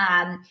using,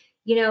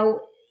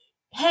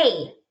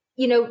 hey,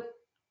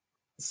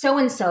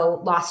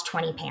 so-and-so lost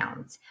 20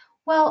 pounds.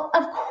 Well,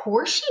 of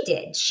course she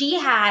did. She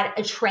had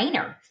a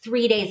trainer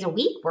 3 days a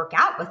week work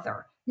out with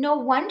her. No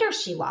wonder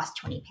she lost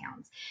 20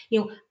 pounds.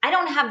 I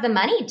don't have the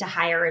money to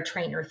hire a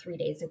trainer 3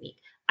 days a week.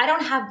 I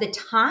don't have the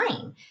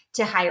time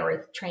to hire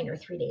a trainer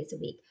 3 days a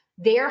week.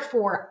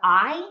 Therefore,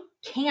 I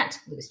can't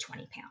lose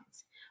 20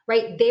 pounds,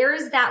 right?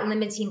 There's that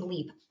limiting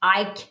belief.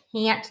 I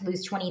can't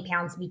lose 20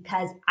 pounds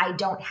because I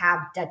don't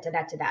have da, da,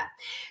 da, da, da.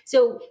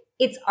 So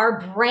it's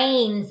our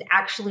brains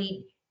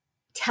actually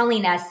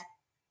telling us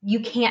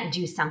you can't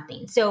do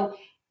something. So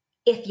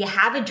if you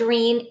have a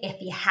dream,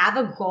 if you have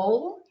a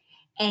goal,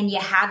 and you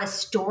have a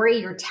story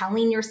you're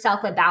telling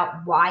yourself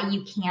about why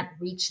you can't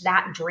reach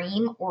that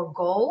dream or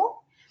goal,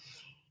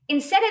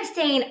 instead of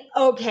saying,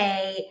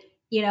 okay,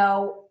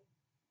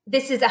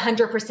 this is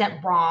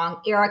 100%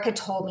 wrong. Erica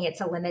told me it's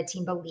a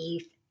limiting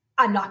belief.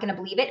 I'm not going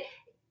to believe it.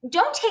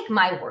 Don't take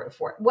my word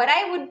for it. What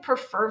I would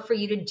prefer for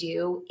you to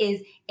do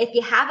is if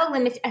you have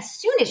as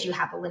soon as you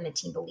have a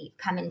limiting belief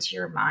come into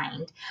your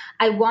mind,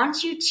 I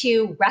want you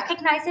to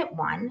recognize it,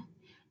 one,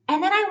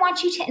 and then I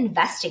want you to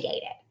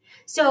investigate it.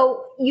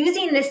 So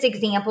using this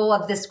example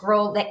of this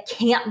girl that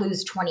can't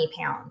lose 20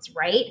 pounds,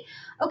 right?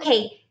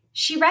 Okay,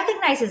 she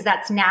recognizes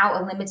that's now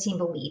a limiting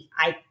belief.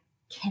 I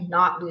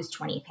cannot lose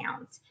 20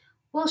 pounds.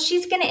 Well,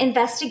 she's going to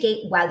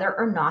investigate whether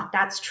or not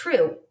that's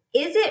true.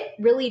 Is it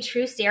really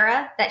true,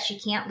 Sarah, that she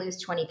can't lose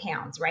 20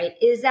 pounds, right?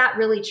 Is that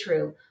really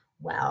true?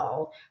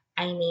 Well,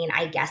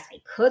 I guess I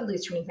could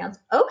lose 20 pounds.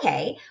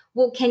 Okay.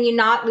 Well, can you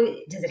not lose?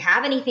 Does it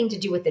have anything to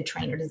do with the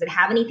trainer? Does it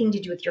have anything to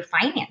do with your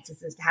finances?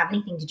 Does it have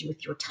anything to do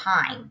with your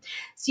time?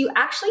 So you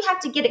actually have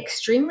to get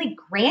extremely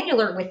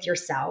granular with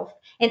yourself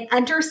and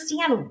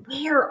understand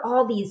where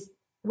all these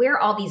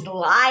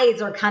lies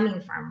are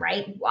coming from,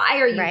 right? Why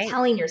are you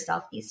telling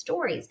yourself these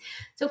stories?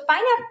 So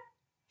find out,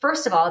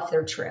 first of all, if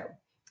they're true.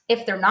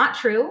 If they're not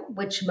true,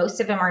 which most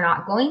of them are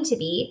not going to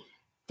be,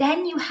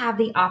 then you have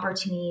the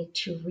opportunity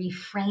to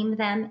reframe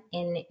them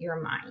in your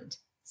mind.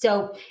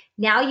 So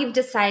now you've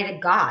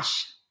decided,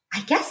 gosh,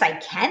 I guess I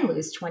can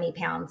lose 20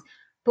 pounds,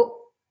 but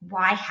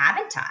why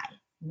haven't I?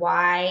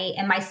 Why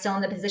am I still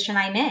in the position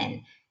I'm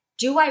in?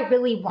 Do I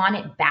really want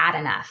it bad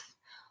enough?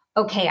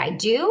 Okay, I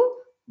do.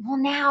 Well,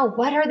 now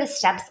what are the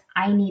steps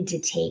I need to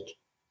take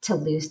to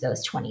lose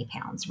those 20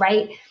 pounds,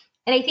 right?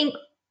 And I think,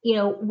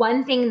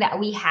 one thing that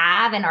we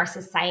have in our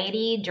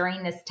society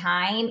during this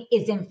time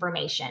is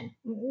information.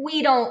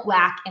 We don't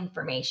lack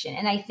information.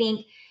 And I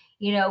think,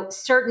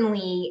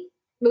 certainly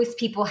most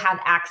people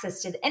have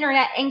access to the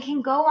internet and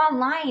can go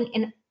online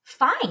and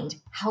find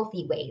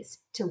healthy ways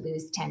to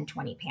lose 10,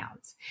 20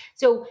 pounds.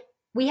 So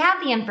we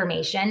have the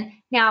information.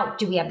 Now,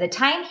 do we have the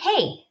time?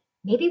 Hey,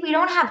 maybe we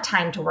don't have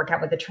time to work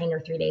out with a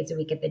trainer 3 days a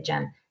week at the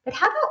gym, but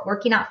how about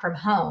working out from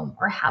home?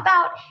 Or how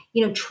about,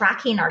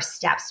 tracking our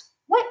steps?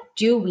 What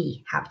do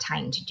we have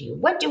time to do?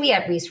 What do we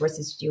have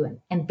resources to do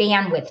and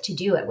bandwidth to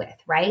do it with,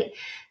 right?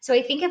 So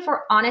I think if we're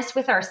honest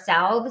with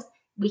ourselves,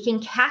 we can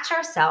catch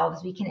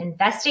ourselves, we can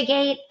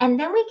investigate, and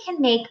then we can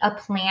make a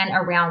plan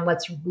around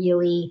what's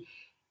really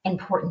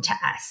important to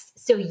us.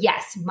 So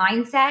yes,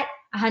 mindset,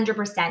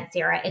 100%,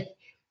 Sarah.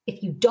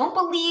 If you don't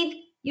believe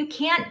you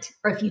can't,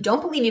 or if you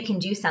don't believe you can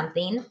do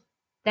something,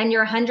 then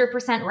you're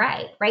 100%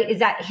 right? Is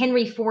that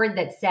Henry Ford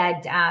that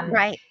said,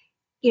 right.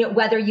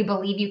 Whether you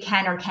believe you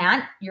can or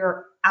can't,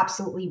 you're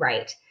absolutely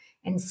right.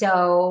 And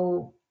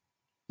so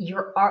you've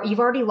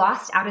already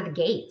lost out of the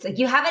gates. Like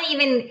you haven't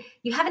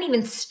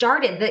even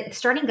started. The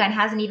starting gun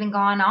hasn't even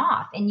gone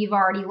off, and you've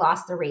already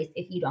lost the race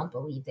if you don't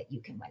believe that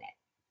you can win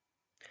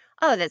it.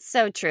 Oh, that's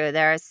so true.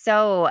 There are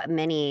so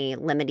many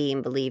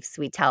limiting beliefs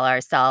we tell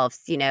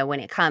ourselves, when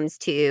it comes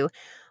to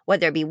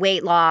whether it be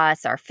weight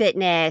loss or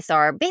fitness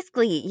or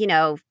basically,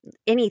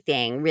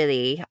 anything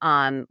really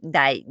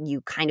that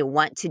you kind of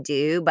want to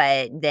do.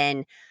 But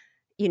then,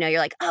 you're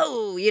like,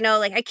 oh,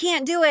 I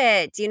can't do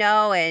it,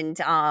 and,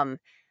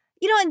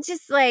 and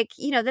just like,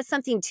 that's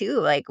something too,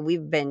 like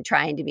we've been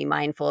trying to be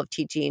mindful of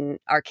teaching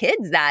our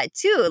kids that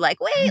too.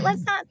 Like, wait,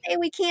 let's not say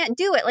we can't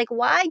do it. Like,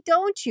 why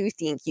don't you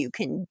think you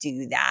can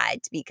do that?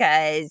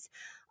 Because,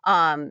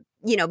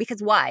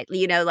 because why?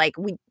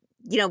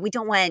 we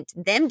don't want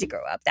them to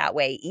grow up that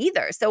way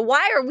either. So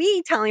why are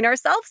we telling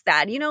ourselves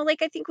that?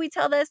 Like I think we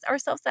tell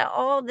ourselves that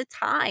all the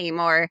time,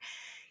 or,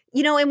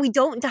 and we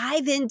don't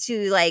dive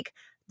into like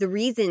the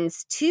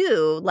reasons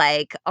too,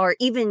 like, or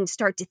even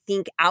start to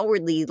think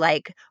outwardly,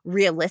 like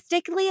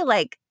realistically,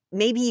 like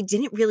maybe you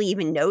didn't really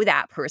even know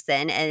that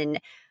person, and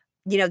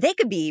they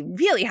could be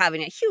really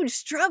having a huge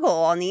struggle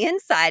on the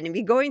inside and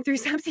be going through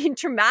something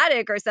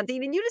traumatic or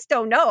something. And you just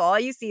don't know. All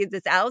you see is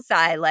this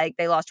outside, like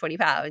they lost 20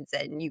 pounds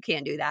and you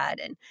can't do that.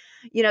 And,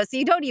 so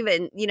you don't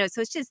even,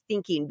 so it's just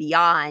thinking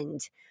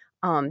beyond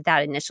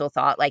that initial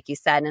thought, like you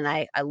said. And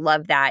I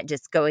love that,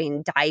 just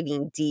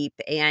diving deep.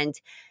 And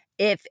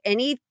if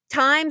any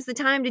time's the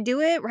time to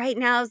do it, right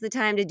now is the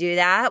time to do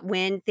that,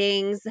 when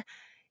things,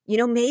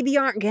 maybe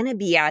aren't going to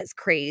be as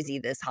crazy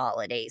this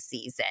holiday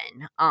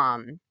season.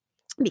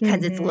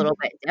 Because it's a little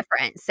bit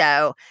different.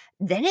 So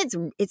then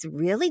it's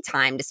really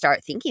time to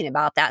start thinking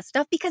about that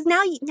stuff, because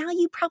now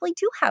you probably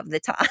do have the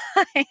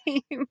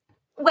time.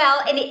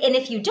 Well, and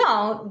if you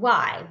don't,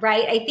 why,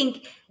 right? I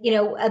think,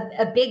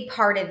 a big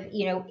part of,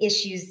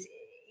 issues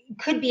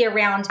could be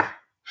around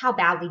how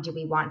badly do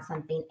we want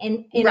something,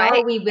 and Right.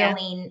 are we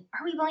willing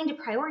to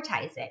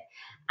prioritize it?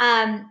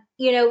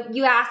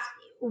 You ask,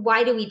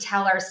 why do we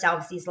tell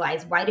ourselves these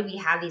lies? Why do we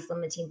have these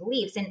limiting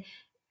beliefs? And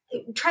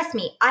trust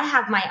me, I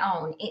have my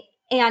own.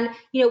 And,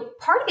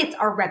 part of it's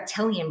our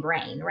reptilian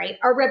brain, right?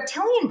 Our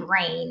reptilian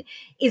brain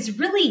is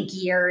really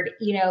geared,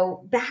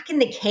 back in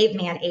the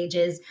caveman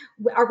ages,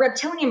 our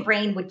reptilian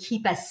brain would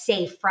keep us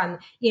safe from,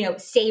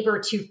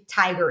 saber-toothed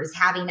tigers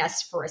having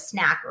us for a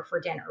snack or for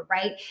dinner,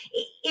 right?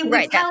 It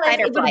would tell us,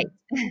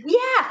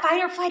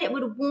 fight or flight. It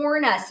would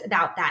warn us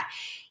about that.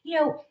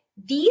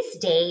 These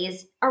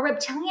days, our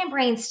reptilian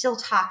brain still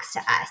talks to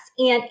us,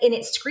 and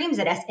it screams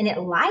at us and it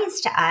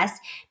lies to us,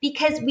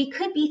 because we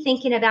could be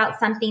thinking about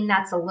something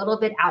that's a little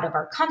bit out of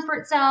our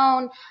comfort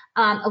zone,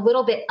 a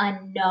little bit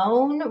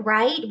unknown,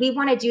 right? We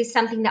want to do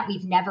something that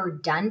we've never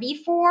done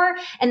before.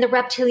 And the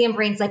reptilian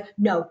brain's like,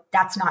 no,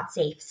 that's not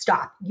safe.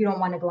 Stop. You don't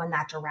want to go in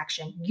that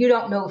direction. You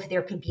don't know if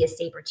there could be a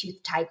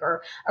saber-toothed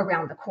tiger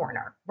around the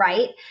corner,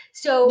 right?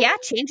 So yeah,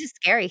 change is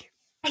scary.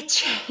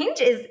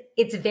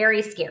 It's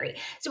very scary.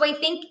 So I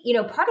think,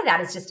 part of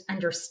that is just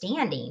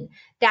understanding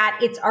that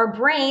it's our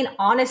brain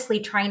honestly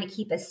trying to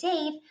keep us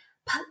safe,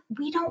 but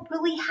we don't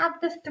really have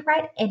the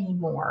threat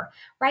anymore,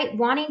 right?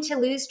 Wanting to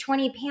lose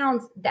 20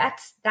 pounds,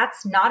 that's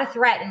not a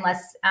threat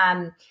unless,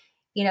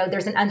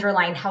 there's an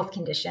underlying health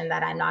condition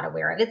that I'm not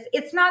aware of.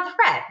 It's not a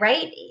threat,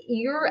 right?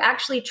 You're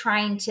actually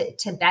trying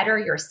to better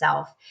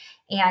yourself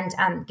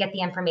and get the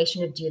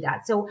information to do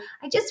that. So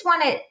I just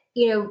want to,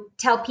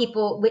 tell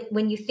people,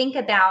 when you think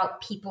about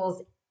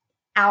people's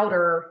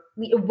outer,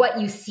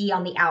 what you see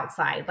on the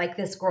outside, like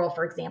this girl,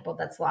 for example,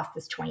 that's lost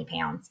this 20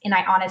 pounds. And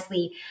I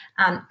honestly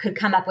could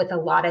come up with a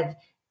lot of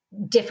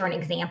different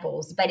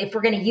examples. But if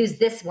we're going to use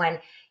this one,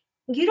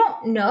 you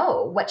don't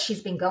know what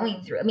she's been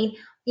going through. I mean,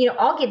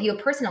 I'll give you a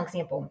personal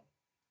example.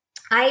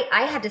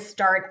 I had to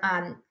start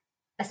a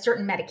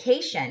certain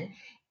medication,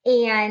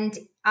 and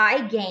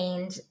I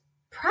gained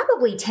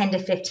probably 10 to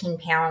 15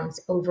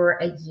 pounds over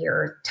a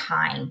year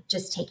time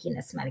just taking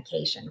this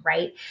medication,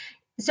 right?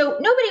 So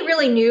nobody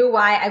really knew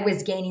why I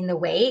was gaining the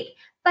weight,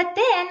 but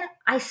then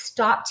I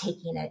stopped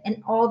taking it,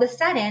 and all of a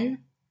sudden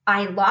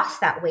I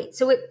lost that weight.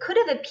 So it could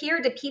have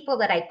appeared to people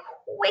that I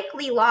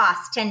quickly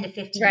lost 10 to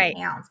 15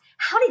 pounds.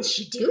 How did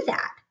she do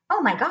that?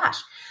 Oh my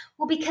gosh.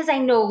 Well, because I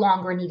no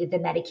longer needed the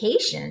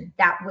medication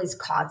that was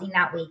causing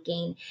that weight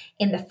gain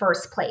in the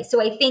first place.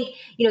 So I think,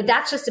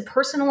 that's just a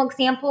personal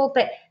example,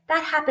 but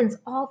that happens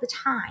all the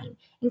time.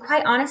 And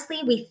quite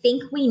honestly, we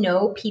think we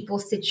know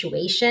people's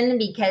situation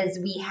because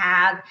we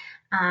have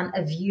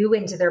a view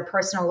into their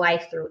personal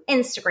life through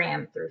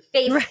Instagram, through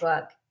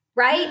Facebook,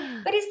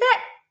 right? But is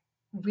that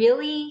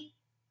really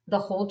the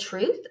whole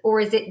truth,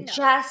 or is it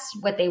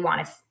just what they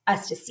want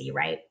us to see,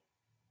 right?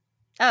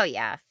 Oh,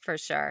 yeah, for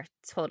sure.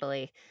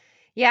 Totally.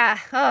 Yeah.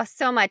 Oh,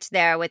 so much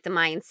there with the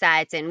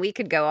mindset. And we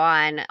could go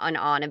on and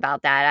on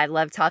about that. I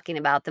love talking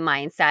about the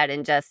mindset,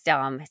 and just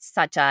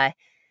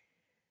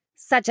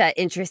such a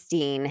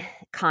interesting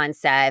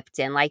concept.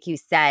 And like you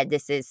said,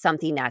 this is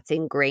something that's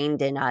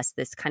ingrained in us,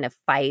 this kind of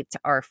fight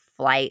or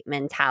flight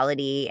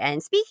mentality.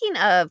 And speaking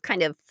of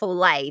kind of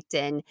flight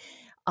and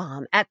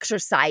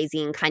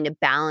exercising, kind of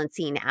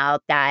balancing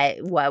out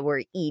that what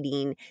we're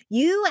eating,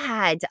 you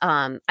had,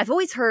 I've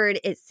always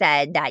heard it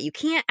said that you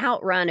can't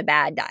outrun a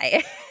bad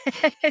diet.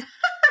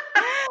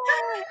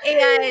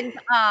 And,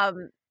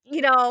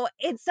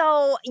 and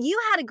so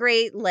you had a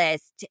great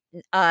list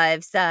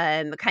of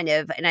some kind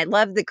of, and I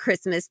love the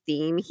Christmas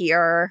theme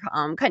here,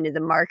 kind of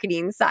the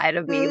marketing side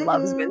of me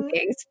loves when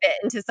things fit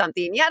into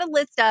something. You had a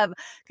list of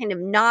kind of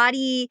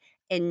naughty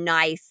and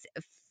nice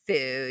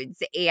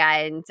foods,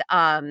 and,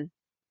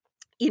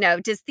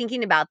 just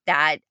thinking about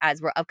that as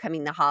we're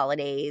upcoming the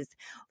holidays.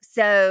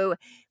 So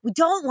we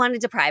don't want to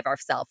deprive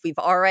ourselves. We've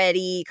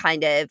already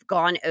kind of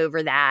gone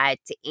over that,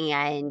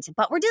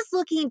 but we're just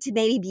looking to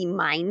maybe be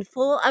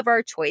mindful of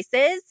our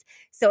choices.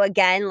 So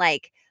again,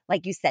 like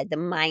like you said, the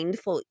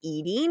mindful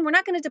eating. We're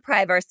not going to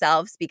deprive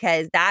ourselves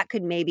because that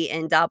could maybe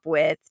end up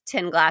with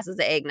 10 glasses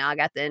of eggnog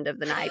at the end of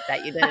the night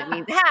that you didn't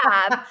need to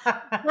have.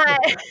 But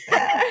how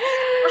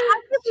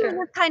do we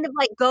just kind of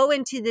like go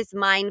into this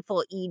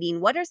mindful eating?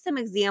 What are some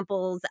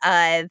examples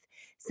of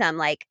some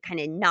like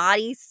kind of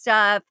naughty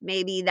stuff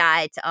maybe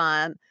that,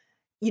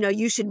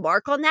 you should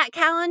mark on that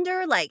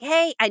calendar? Like,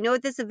 hey, I know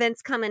this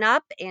event's coming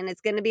up and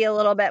it's going to be a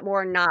little bit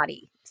more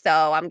naughty.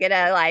 So I'm going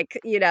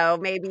to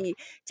maybe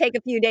take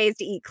a few days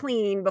to eat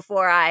clean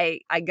before I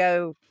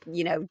go,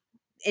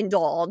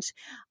 indulge.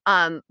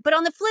 But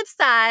on the flip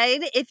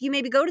side, if you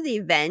maybe go to the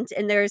event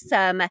and there's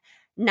some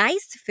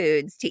nice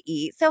foods to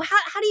eat. So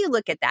how do you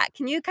look at that?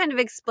 Can you kind of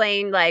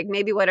explain like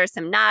maybe what are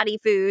some naughty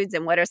foods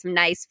and what are some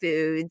nice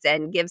foods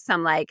and give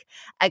some like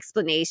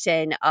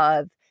explanation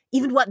of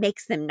even what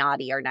makes them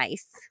naughty or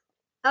nice?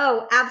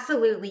 Oh,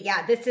 absolutely.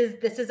 Yeah, this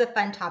is a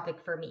fun topic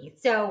for me.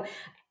 So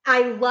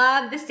I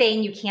love the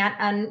saying you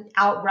can't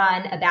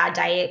outrun a bad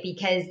diet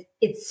because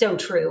it's so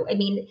true. I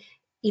mean,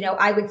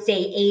 I would say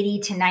 80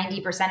 to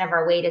 90% of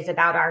our weight is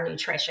about our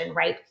nutrition,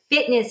 right?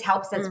 Fitness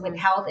helps us with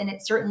health, and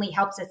it certainly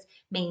helps us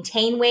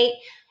maintain weight.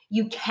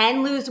 You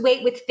can lose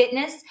weight with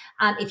fitness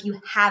if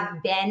you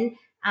have been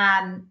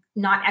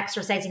not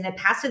exercising in the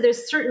past. So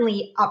there's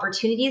certainly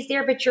opportunities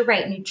there, but you're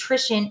right.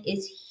 Nutrition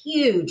is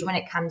huge when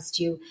it comes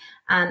to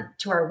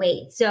our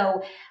weight.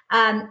 So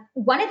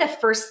one of the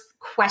first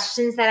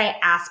questions that I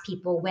asked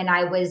people when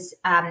I was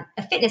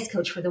a fitness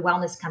coach for the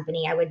wellness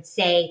company, I would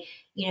say,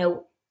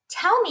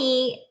 tell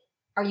me,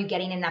 are you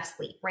getting enough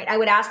sleep, right? I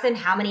would ask them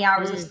how many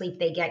hours of sleep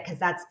they get because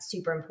that's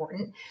super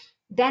important.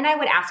 Then I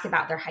would ask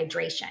about their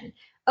hydration.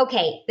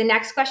 Okay, the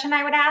next question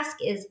I would ask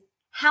is,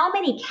 how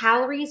many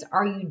calories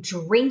are you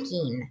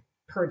drinking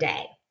per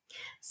day?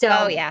 So,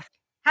 how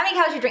many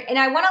calories you drink? And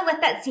I want to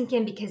let that sink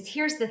in because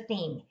here's the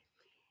thing.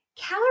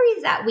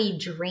 Calories that we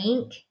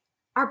drink,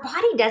 our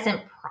body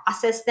doesn't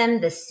process them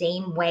the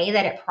same way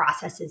that it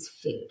processes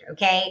food,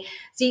 okay?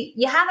 So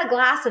you have a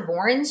glass of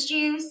orange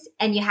juice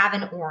and you have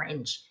an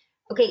orange.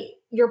 Okay,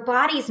 your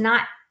body's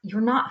you're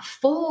not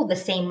full the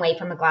same way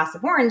from a glass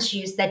of orange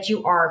juice that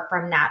you are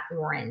from that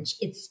orange.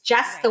 It's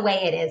just the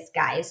way it is,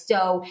 guys.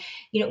 So,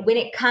 when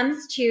it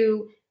comes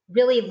to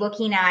really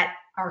looking at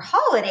our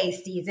holiday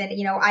season,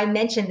 I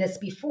mentioned this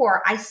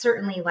before, I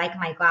certainly like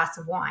my glass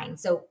of wine.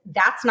 So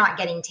that's not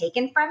getting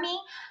taken from me.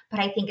 But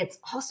I think it's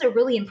also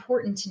really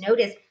important to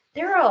notice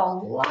there's a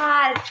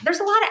lot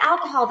of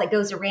alcohol that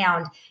goes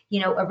around,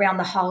 around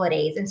the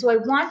holidays. And so I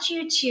want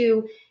you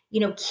to,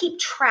 keep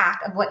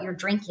track of what you're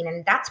drinking.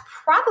 And that's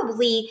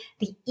probably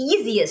the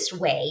easiest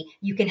way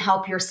you can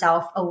help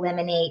yourself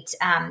eliminate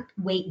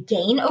weight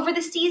gain over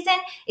the season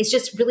is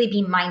just really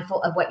be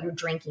mindful of what you're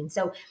drinking.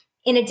 So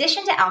in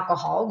addition to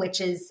alcohol,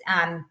 which is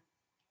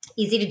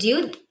easy to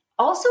do,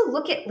 also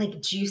look at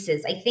like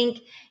juices. I think,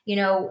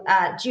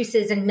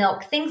 juices and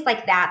milk, things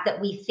like that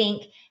we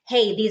think,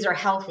 hey, these are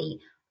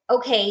healthy.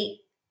 Okay,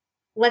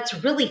 let's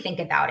really think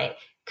about it.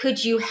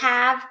 Could you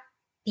have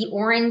the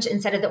orange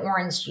instead of the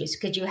orange juice?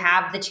 Could you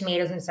have the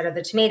tomatoes instead of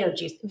the tomato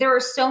juice? There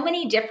are so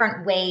many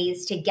different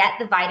ways to get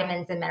the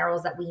vitamins and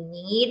minerals that we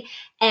need.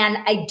 And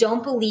I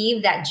don't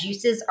believe that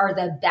juices are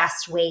the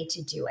best way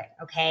to do it.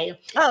 Okay.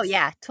 Oh,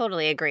 yeah,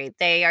 totally agree.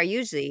 They are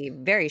usually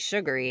very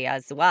sugary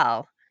as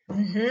well.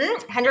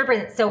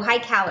 100%. So high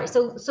calories.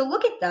 So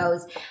look at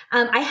those.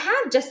 I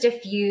have just a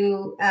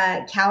few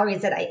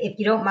calories that if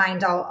you don't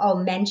mind, I'll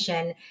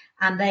mention.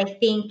 But I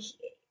think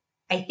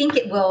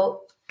it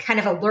will kind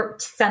of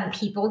alert some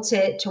people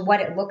to what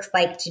it looks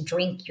like to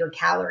drink your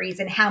calories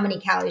and how many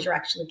calories you're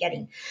actually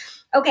getting.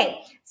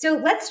 Okay,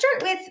 so let's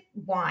start with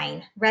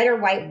wine, red or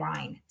white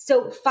wine.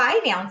 So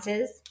 5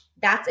 ounces,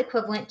 that's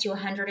equivalent to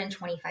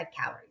 125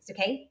 calories,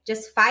 okay?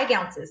 Just 5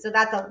 ounces. So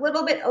that's a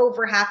little bit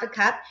over half a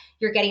cup.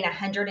 You're getting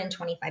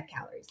 125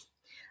 calories.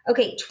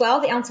 Okay,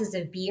 12 ounces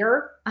of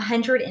beer,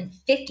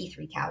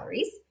 153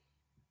 calories.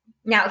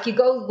 Now, if you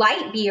go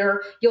light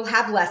beer, you'll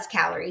have less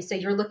calories. So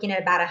you're looking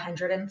at about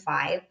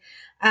 105.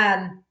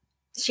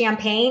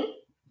 Champagne,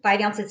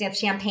 5 ounces of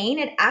champagne,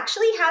 it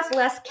actually has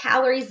less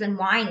calories than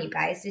wine, you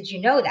guys. Did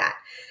you know that?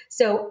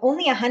 So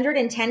only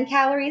 110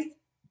 calories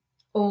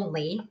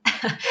only.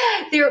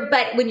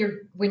 But when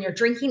you're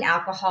drinking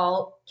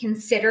alcohol,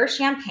 consider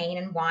champagne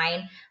and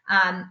wine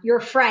your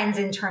friends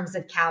in terms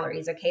of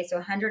calories. Okay, so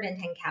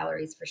 110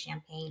 calories for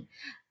champagne.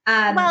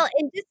 Well,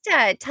 and just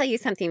to tell you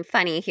something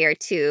funny here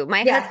too,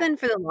 my husband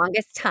for the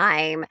longest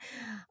time,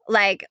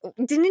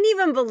 didn't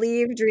even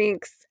believe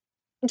drinks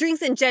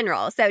in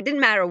general. So it didn't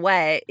matter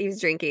what he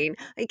was drinking.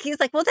 Like he's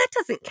like, well, that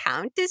doesn't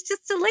count. It's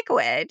just a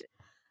liquid.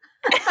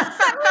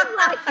 I'm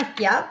like,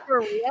 yep.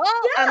 For real?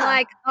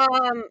 Yeah.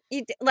 I'm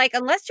like,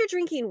 unless you're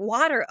drinking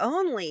water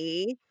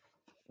only,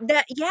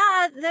 that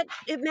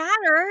it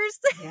matters.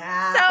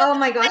 Yeah. So, oh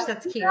my gosh,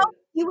 that's cute.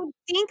 You would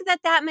think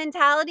that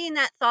mentality and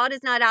that thought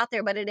is not out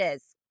there, but it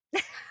is.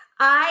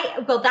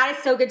 Well, that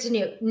is so good to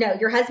know. No,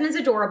 your husband's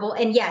adorable.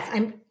 And yes,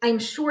 I'm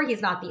sure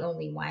he's not the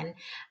only one.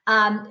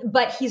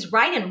 But he's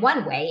right in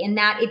one way in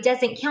that it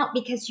doesn't count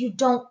because you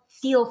don't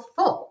feel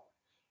full.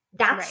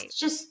 That's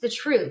just the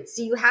truth.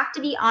 So you have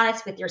to be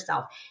honest with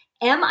yourself.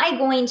 Am I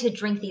going to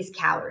drink these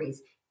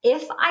calories?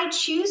 If I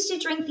choose to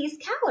drink these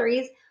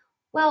calories,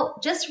 well,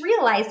 just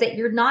realize that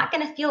you're not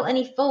going to feel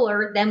any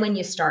fuller than when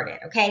you started.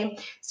 Okay.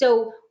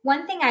 So,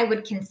 one thing I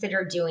would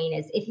consider doing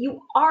is if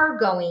you are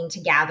going to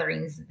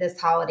gatherings this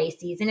holiday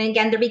season, and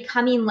again, they're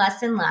becoming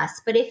less and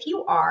less, but if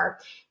you are,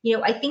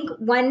 I think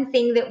one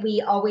thing that we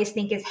always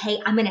think is, hey,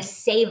 I'm going to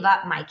save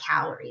up my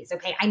calories.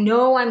 Okay. I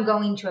know I'm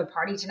going to a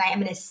party tonight.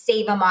 I'm going to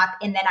save them up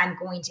and then I'm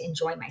going to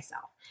enjoy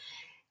myself.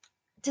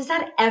 Does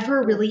that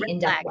ever really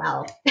end up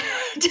well?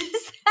 Does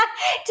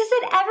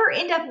it ever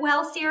end up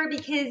well, Sarah?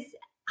 Because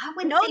I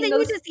would say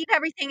you just eat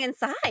everything in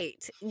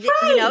sight.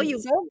 Right.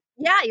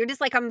 You're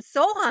just like, I'm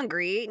so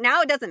hungry.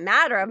 Now it doesn't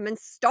matter. I've been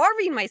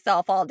starving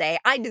myself all day.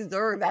 I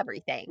deserve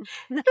everything.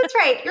 That's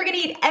right. You're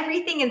going to eat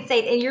everything in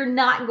sight and you're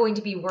not going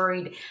to be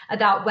worried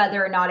about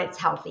whether or not it's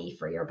healthy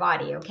for your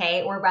body,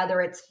 okay? Or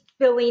whether it's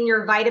filling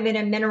your vitamin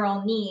and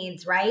mineral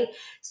needs, right?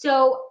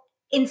 So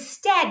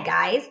instead,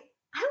 guys,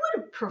 I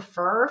would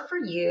prefer for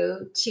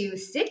you to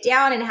sit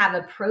down and have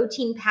a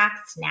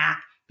protein-packed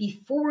snack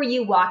before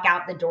you walk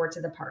out the door to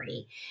the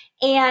party.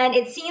 And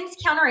it seems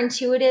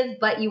counterintuitive,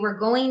 but you are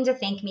going to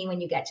thank me when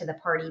you get to the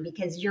party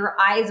because your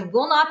eyes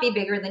will not be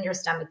bigger than your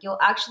stomach. You'll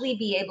actually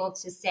be able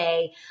to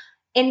say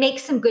and make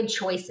some good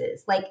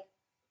choices. Like,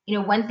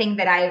 one thing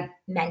that I've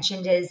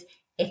mentioned is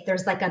if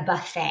there's like a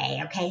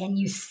buffet, okay, and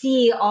you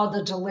see all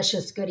the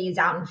delicious goodies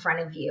out in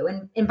front of you.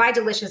 And by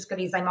delicious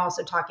goodies, I'm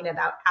also talking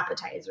about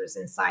appetizers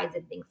and sides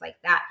and things like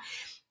that.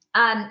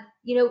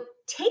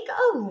 Take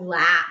a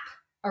lap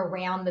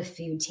around the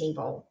food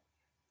table.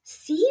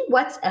 See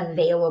what's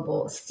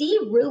available. See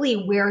really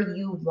where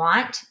you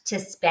want to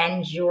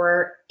spend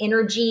your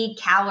energy,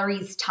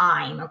 calories,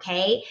 time,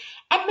 okay?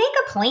 And make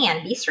a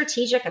plan. Be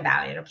strategic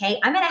about it, okay?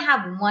 I'm going to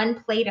have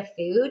one plate of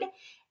food,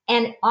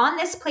 and on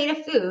this plate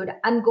of food,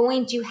 I'm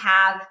going to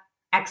have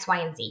X, Y,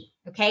 and Z,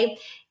 okay?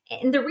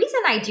 And the reason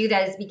I do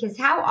that is because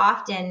how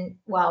often,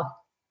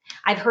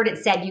 I've heard it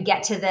said you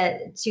get to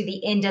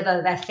the end of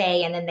a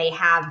buffet and then they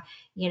have,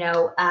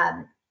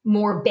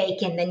 more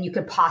bacon than you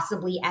could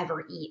possibly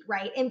ever eat,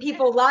 right? And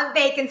people love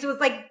bacon. So it's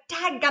like,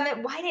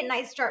 dadgummit, why didn't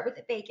I start with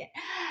the bacon?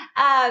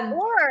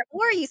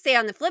 Or you say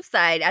on the flip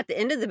side, at the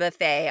end of the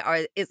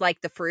buffet is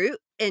like the fruit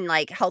and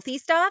like healthy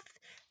stuff,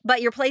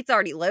 but your plate's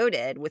already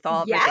loaded with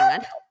all everything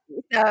unhealthy.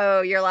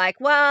 So you're like,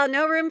 well,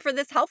 no room for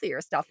this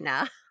healthier stuff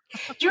now.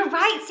 You're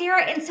right,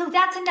 Sarah. And so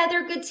that's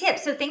another good tip.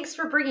 So thanks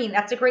for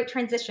that's a great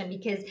transition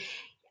because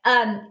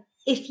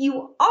if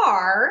you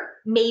are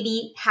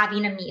maybe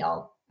having a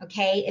meal,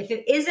 okay, if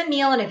it is a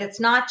meal and if it's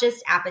not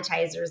just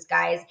appetizers,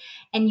 guys,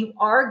 and you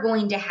are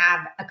going to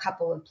have a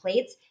couple of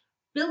plates,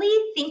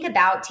 really think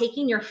about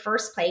taking your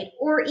first plate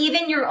or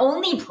even your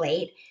only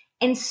plate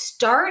and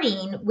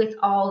starting with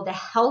all the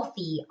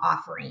healthy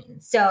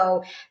offerings.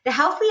 So the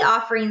healthy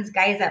offerings,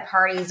 guys, at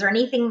parties or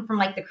anything from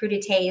like the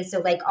crudités, so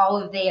like all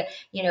of the,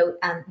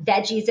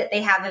 veggies that they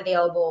have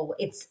available.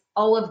 It's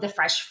all of the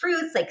fresh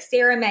fruits, like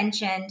Sarah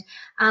mentioned.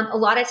 A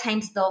lot of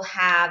times they'll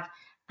have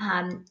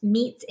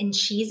meats and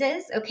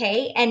cheeses,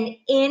 okay? And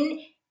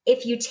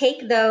if you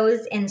take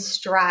those in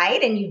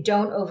stride and you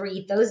don't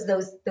overeat those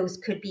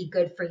could be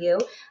good for you.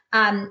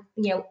 Avocados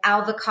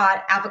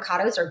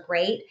are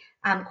great.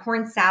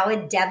 Corn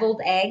salad, deviled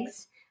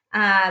eggs,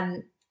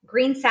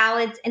 green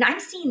salads. And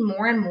I'm seeing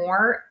more and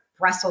more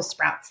Brussels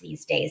sprouts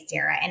these days,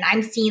 Sarah. And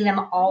I'm seeing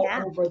them all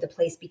over the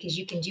place because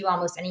you can do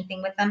almost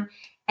anything with them.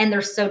 And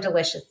they're so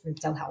delicious and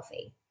so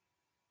healthy.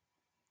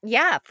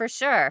 Yeah, for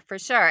sure. For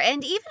sure.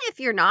 And even if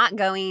you're not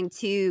going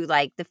to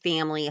like the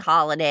family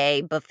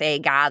holiday buffet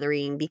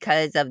gathering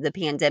because of the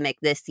pandemic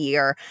this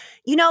year,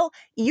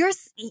 you're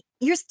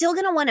still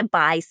going to want to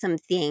buy some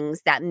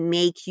things that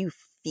make you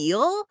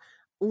feel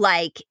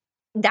like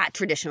that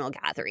traditional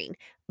gathering.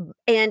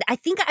 And I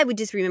think I would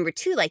just remember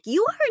too, like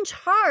you are in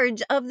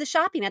charge of the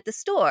shopping at the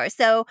store.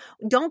 So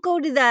don't go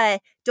to the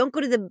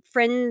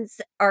friends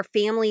or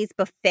family's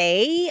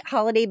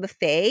holiday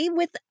buffet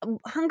with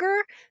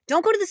hunger.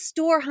 Don't go to the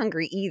store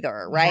hungry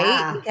either, right?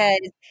 Yeah.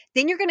 Because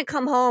then you're going to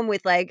come home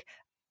with like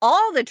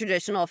all the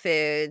traditional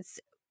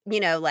foods,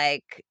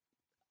 like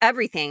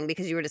everything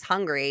because you were just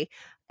hungry,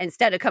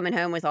 instead of coming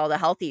home with all the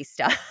healthy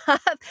stuff.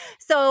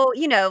 So,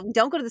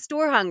 don't go to the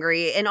store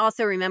hungry. And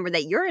also remember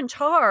that you're in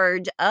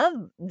charge of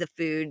the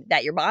food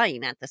that you're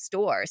buying at the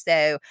store.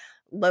 So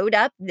load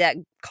up that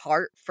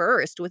cart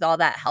first with all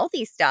that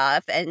healthy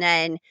stuff. And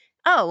then,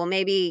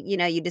 maybe,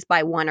 you just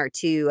buy one or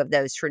two of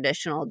those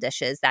traditional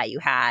dishes that you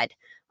had,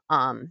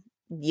 to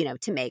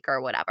make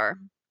or whatever.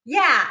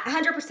 Yeah,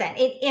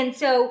 100%. And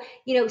so,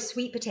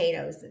 sweet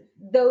potatoes,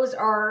 those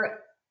are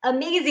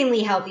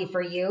amazingly healthy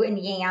for you, and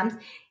yams.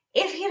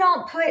 If you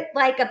don't put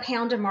like a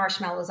pound of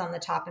marshmallows on the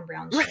top and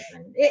brown sugar,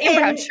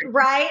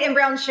 and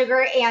brown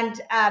sugar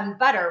and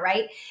butter,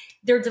 right?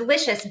 They're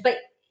delicious, but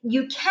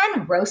you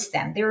can roast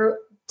them. There are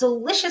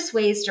delicious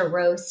ways to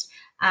roast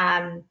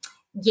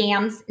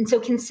yams. And so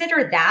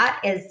consider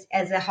that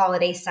as a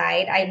holiday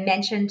side. I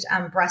mentioned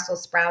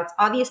Brussels sprouts.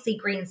 Obviously,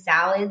 green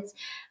salads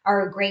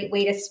are a great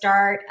way to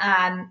start.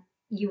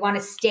 You want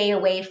to stay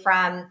away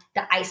from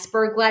the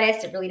iceberg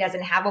lettuce. It really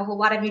doesn't have a whole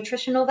lot of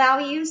nutritional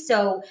value.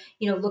 So,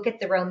 look at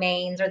the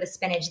romaines or the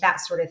spinach,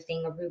 that sort of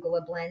thing,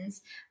 arugula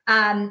blends.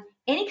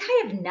 Any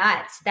kind of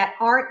nuts that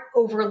aren't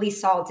overly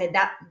salted,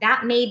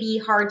 that may be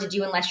hard to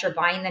do unless you're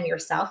buying them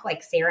yourself,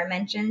 like Sarah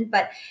mentioned.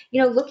 But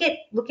look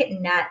at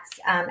nuts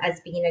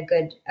as being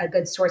a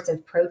good source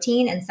of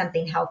protein and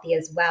something healthy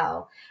as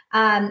well.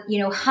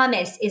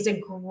 Hummus is a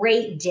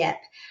great dip.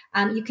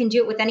 You can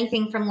do it with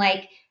anything from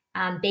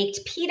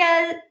baked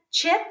pita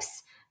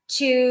chips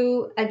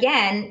to,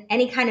 again,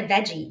 any kind of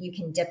veggie you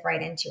can dip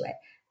right into it.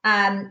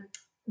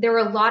 There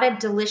are a lot of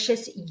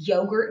delicious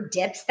yogurt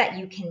dips that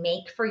you can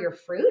make for your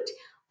fruit.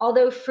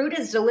 Although fruit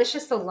is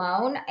delicious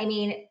alone, I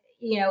mean,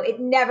 it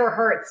never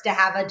hurts to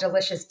have a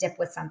delicious dip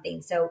with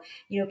something. So,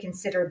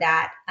 consider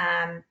that.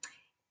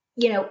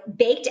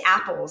 Baked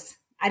apples.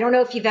 I don't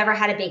know if you've ever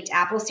had a baked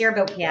apple, Sarah,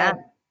 but Yeah.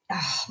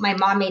 My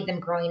mom made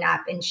them growing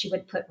up, and she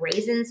would put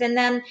raisins in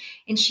them.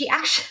 And she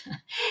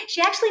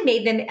actually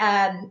made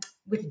them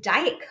with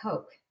Diet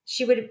Coke.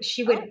 She would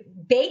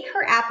bake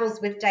her apples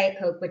with Diet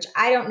Coke, which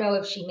I don't know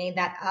if she made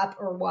that up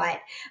or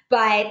what,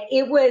 but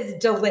it was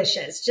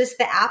delicious. Just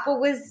the apple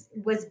was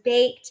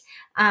baked.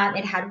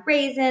 It had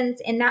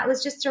raisins, and that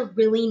was just a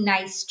really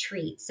nice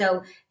treat.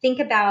 So think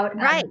about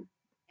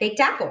baked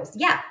apples.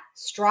 Yeah.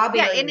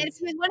 Strawberries. Yeah, and if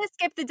you want to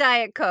skip the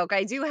Diet Coke,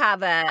 I do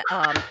have a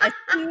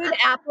stewed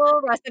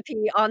apple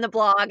recipe on the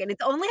blog, and it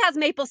only has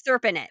maple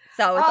syrup in it.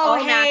 So it's all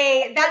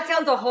natural. That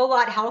sounds a whole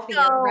lot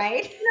healthier,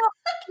 right?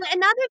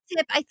 Another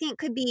tip I think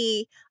could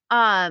be,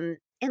 and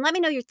let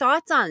me know your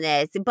thoughts on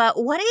this,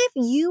 but what if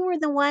you were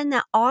the one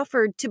that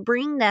offered to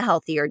bring the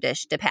healthier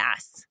dish to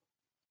pass?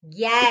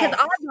 Yes. Because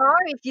odds are,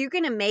 if you're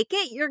going to make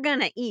it, you're going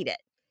to eat it,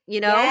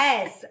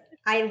 Yes.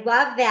 I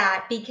love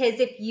that,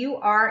 because if you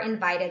are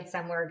invited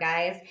somewhere,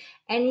 guys,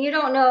 and you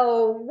don't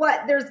know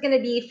what there's going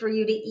to be for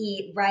you to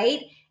eat,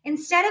 right?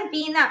 Instead of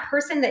being that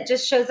person that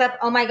just shows up,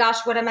 oh my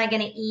gosh, what am I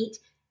going to eat?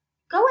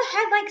 Go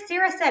ahead, like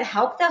Sarah said,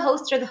 help the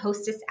host or the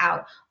hostess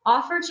out.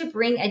 Offer to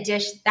bring a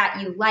dish that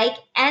you like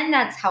and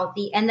that's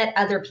healthy and that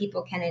other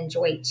people can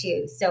enjoy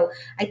too. So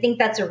I think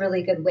that's a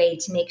really good way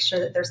to make sure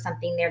that there's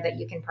something there that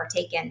you can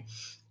partake in.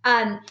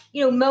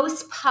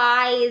 Most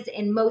pies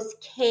and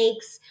most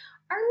cakes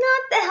are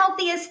not the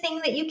healthiest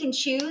thing that you can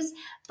choose.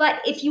 But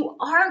if you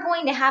are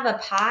going to have a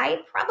pie,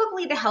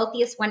 probably the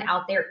healthiest one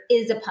out there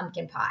is a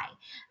pumpkin pie.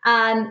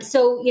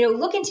 So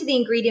look into the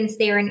ingredients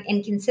there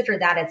and consider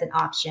that as an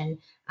option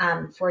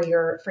for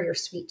your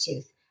sweet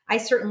tooth. I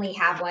certainly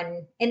have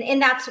one.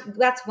 And that's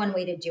one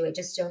way to do it.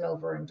 Just don't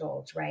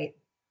overindulge, right?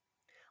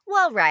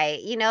 Well, right.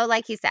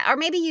 Like you said, or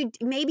maybe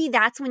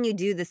that's when you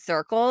do the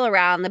circle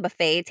around the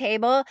buffet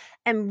table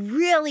and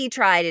really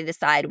try to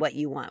decide what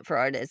you want for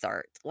our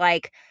dessert.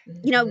 No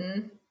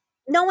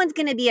one's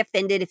going to be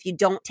offended if you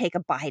don't take a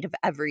bite of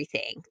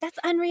everything. That's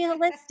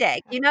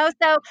unrealistic,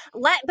 So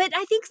but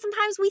I think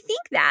sometimes we think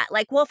that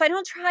well, if I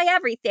don't try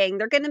everything,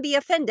 they're going to be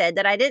offended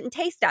that I didn't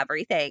taste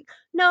everything.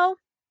 No,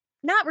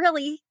 not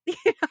really. No,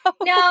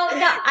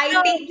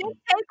 I think just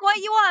take what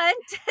you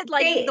want,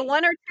 the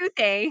one or two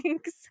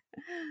things.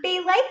 They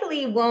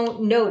likely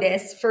won't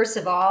notice, first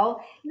of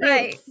all.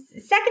 Right.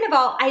 Second of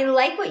all, I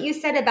like what you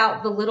said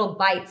about the little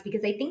bites,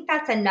 because I think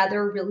that's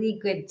another really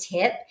good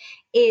tip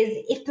is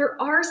if there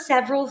are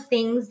several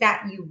things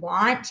that you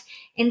want,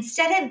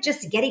 instead of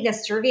just getting a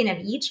serving of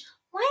each,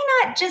 why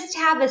not just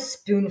have a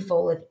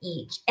spoonful of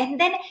each? And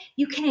then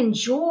you can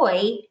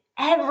enjoy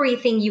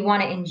everything you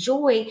want to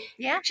enjoy.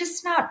 Yeah.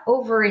 Just not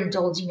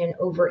overindulging and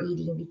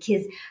overeating,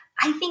 because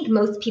I think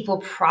most people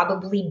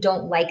probably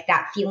don't like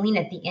that feeling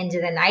at the end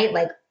of the night.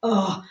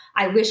 Oh,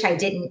 I wish I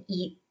didn't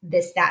eat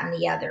this, that, and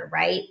the other.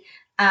 Right.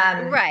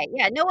 Right.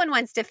 Yeah. No one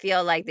wants to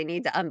feel like they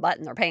need to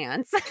unbutton their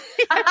pants. Yes,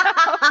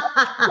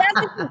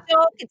 it's a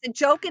joke. It's a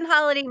joke in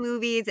holiday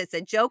movies. It's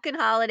a joke in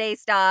holiday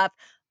stuff.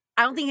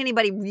 I don't think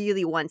anybody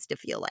really wants to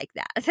feel like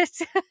that.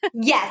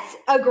 Yes.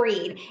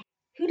 Agreed.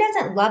 Who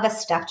doesn't love a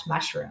stuffed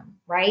mushroom,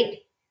 right?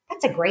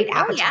 That's a great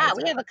appetizer. Oh, yeah.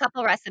 We have a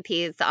couple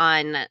recipes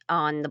on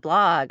the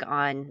blog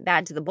on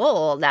Bad to the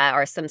Bowl that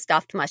are some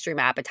stuffed mushroom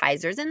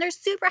appetizers, and they're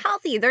super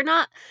healthy. They're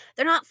not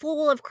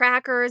full of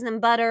crackers and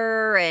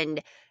butter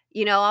and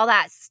all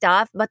that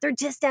stuff, but they're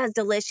just as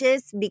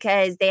delicious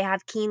because they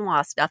have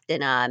quinoa stuffed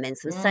in them and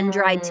some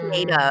sun-dried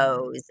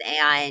tomatoes,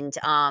 and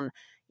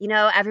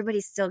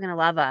everybody's still going to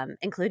love them,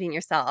 including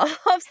yourself.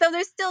 So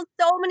there's still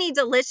so many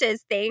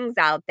delicious things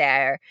out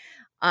there.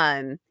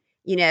 To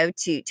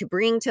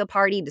bring to a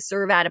party, to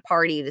serve at a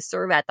party, to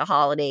serve at the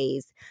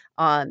holidays,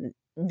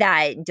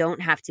 that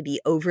don't have to be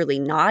overly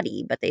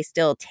naughty, but they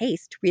still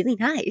taste really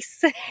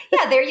nice.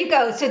 Yeah, there you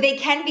go. So they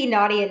can be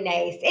naughty and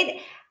nice.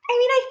 I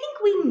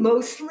think we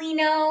mostly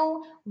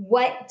know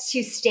what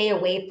to stay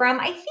away from.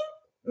 I think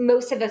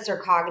most of us are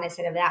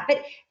cognizant of that,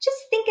 but just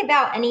think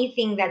about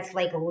anything that's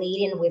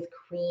laden with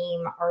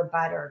cream or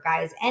butter,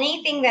 guys.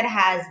 Anything that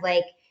has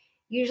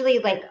usually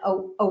like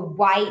a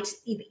white,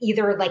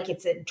 either like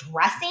it's a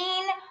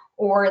dressing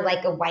or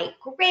like a white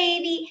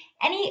gravy,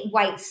 any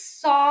white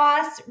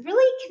sauce.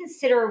 Really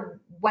consider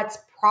what's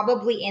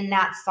probably in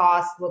that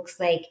sauce. Looks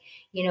like,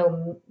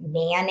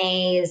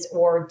 mayonnaise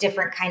or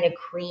different kind of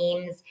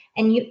creams.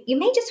 And you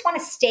may just want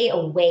to stay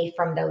away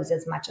from those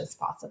as much as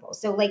possible.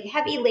 So like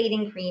heavy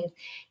laden creams,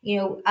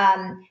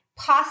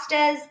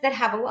 pastas that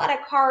have a lot of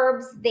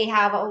carbs, they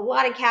have a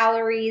lot of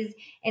calories.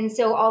 And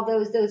so all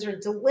those are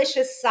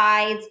delicious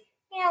sides.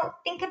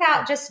 Think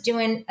about just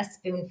doing a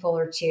spoonful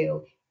or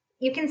two.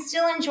 You can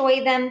still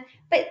enjoy them.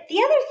 But the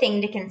other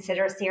thing to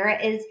consider,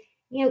 Sarah, is,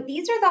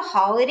 these are the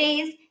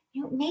holidays.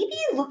 Maybe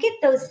look at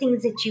those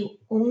things that you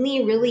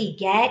only really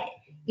get,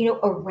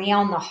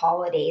 around the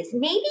holidays.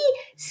 Maybe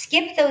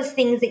skip those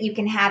things that you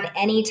can have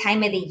any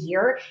time of the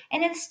year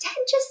and instead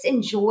just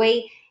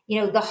enjoy,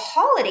 the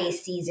holiday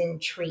season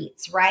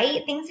treats,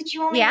 right? Things that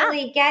you only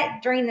really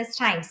get during this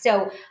time.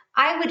 So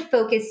I would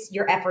focus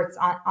your efforts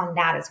on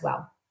that as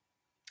well.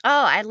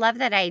 Oh, I love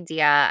that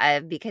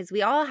idea because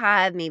we all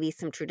have maybe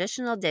some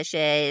traditional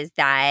dishes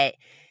that,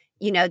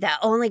 that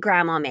only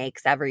grandma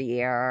makes every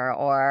year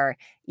or,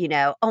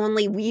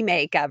 only we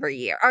make every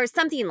year or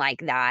something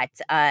like that.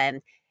 I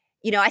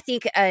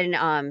think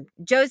in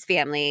Joe's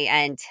family,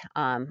 and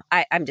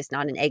I'm just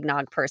not an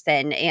eggnog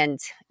person, and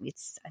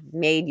it's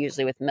made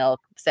usually with milk,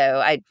 so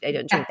I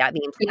don't drink that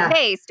being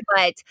plant-based.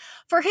 But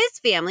for his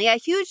family, a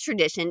huge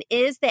tradition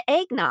is the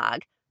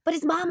eggnog, but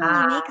his mom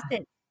only makes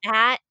it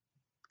at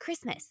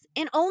Christmas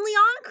and only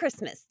on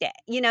Christmas Day.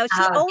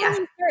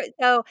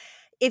 So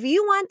if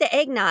you want the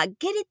eggnog,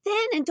 get it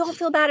then and don't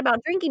feel bad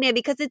about drinking it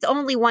because it's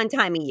only one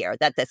time a year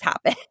that this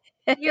happens.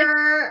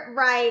 You're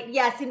right.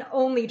 Yes, and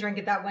only drink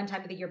it that one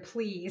time of the year,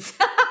 please.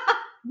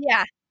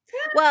 Yeah.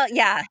 Well,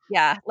 yeah.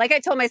 Like I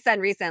told my son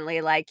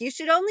recently, like you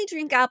should only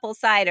drink apple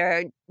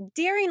cider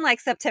during like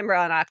September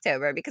and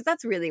October because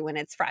that's really when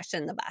it's fresh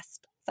and the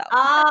best. So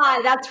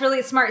that's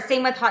really smart.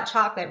 Same with hot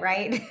chocolate,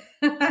 right?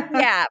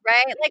 Yeah,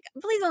 right? Like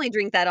please only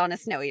drink that on a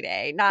snowy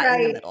day, not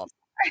in the middle of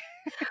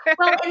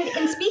Well,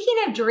 and speaking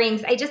of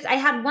drinks, I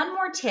had one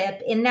more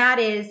tip, and that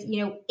is,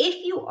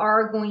 if you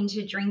are going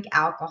to drink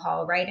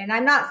alcohol, right? And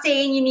I'm not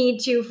saying you need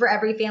to for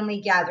every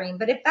family gathering,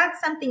 but if that's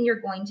something you're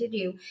going to do,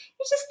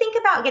 you just think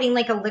about getting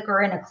like a liquor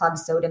and a club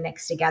soda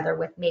mixed together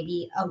with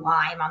maybe a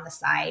lime on the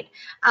side.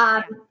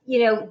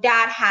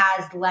 That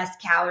has less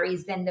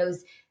calories than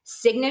those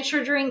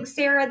signature drinks,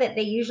 Sarah, that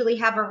they usually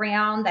have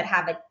around that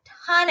have a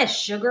ton of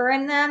sugar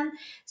in them.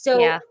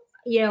 So,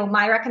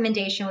 my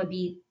recommendation would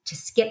be to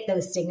skip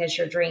those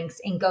signature drinks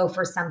and go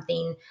for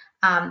something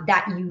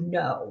that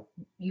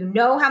you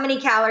know how many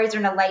calories are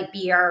in a light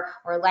beer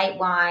or light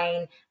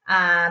wine,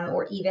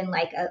 or even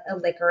like a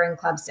liquor and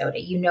club soda.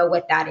 You know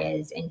what that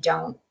is, and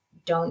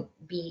don't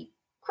be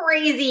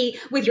crazy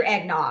with your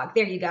eggnog.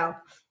 There you go.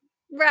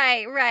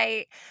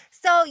 Right.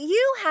 So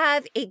you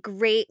have a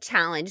great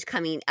challenge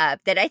coming up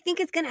that I think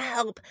is going to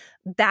help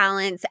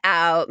balance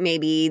out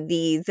maybe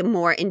these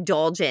more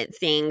indulgent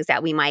things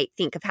that we might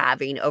think of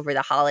having over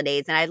the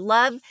holidays. And I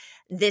love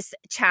this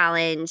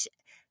challenge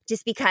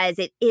just because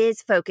it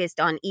is focused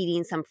on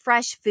eating some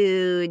fresh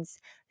foods,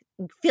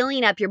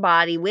 filling up your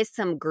body with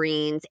some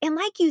greens. And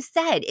like you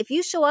said, if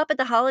you show up at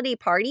the holiday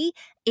party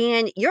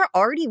and you're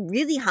already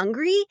really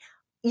hungry,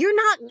 you're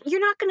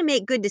not going to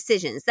make good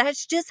decisions.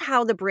 That's just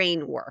how the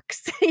brain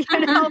works.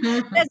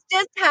 That's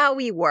just how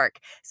we work.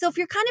 So if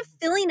you're kind of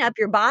filling up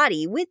your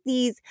body with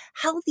these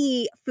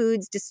healthy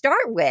foods to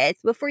start with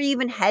before you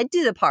even head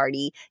to the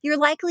party, you're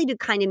likely to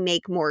kind of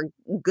make more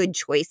good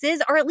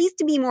choices, or at least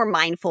to be more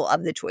mindful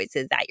of the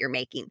choices that you're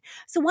making.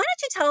 So why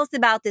don't you tell us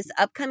about this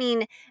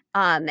upcoming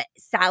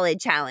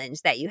salad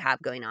challenge that you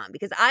have going on?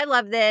 Because I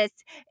love this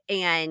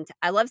and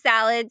I love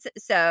salads.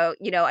 So,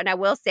 and I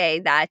will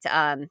say that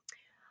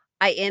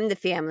I am the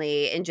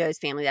family in Joe's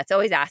family that's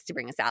always asked to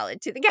bring a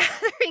salad to the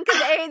gathering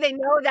because they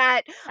know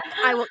that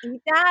I will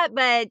eat that,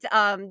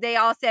 but they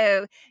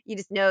also, you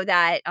just know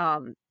that,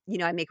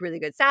 I make really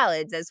good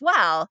salads as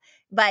well.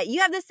 But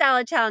you have the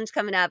salad challenge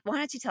coming up. Why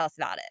don't you tell us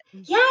about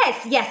it?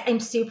 Yes.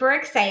 I'm super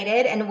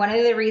excited. And one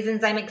of the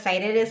reasons I'm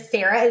excited is,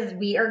 Sarah, is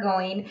we are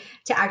going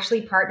to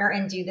actually partner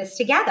and do this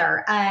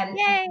together.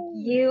 Yay.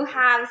 You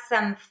have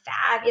some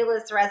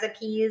fabulous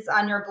recipes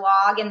on your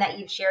blog and that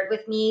you've shared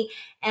with me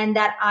and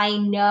that I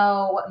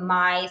know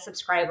my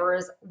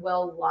subscribers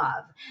will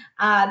love.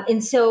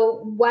 And so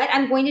what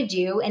I'm going to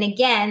do, and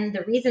again,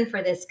 the reason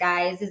for this,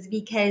 guys, is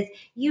because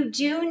you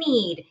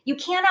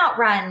can't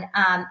outrun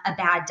a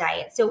bad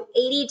diet. So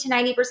 80 to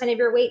 90% of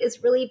your weight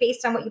is really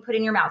based on what you put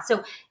in your mouth.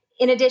 So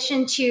in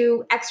addition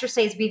to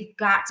exercise, we've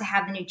got to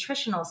have the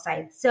nutritional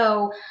side.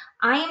 So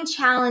I am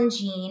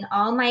challenging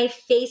all my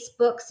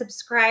Facebook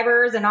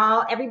subscribers and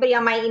everybody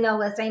on my email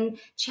list. I'm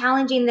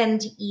challenging them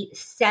to eat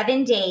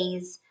 7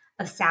 days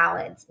of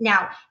salads.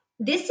 Now,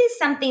 this is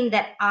something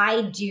that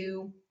I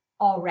do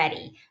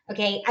already.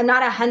 Okay. I'm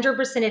not 100%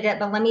 at it,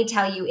 but let me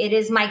tell you, it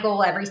is my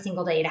goal every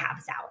single day to have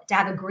a salad, to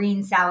have a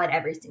green salad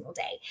every single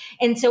day.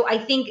 And so I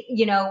think,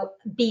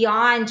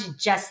 beyond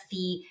just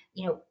the,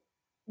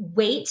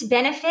 weight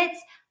benefits,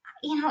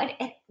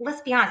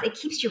 let's be honest, it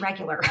keeps you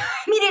regular.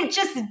 I mean, it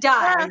just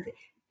does.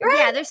 Right?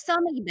 Yeah, there's so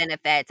many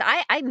benefits.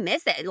 I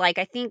miss it. Like,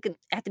 I think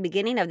at the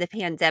beginning of the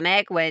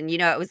pandemic when,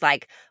 it was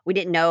like we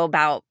didn't know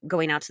about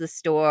going out to the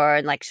store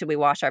and like, should we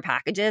wash our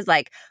packages?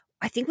 Like,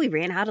 I think we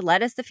ran out of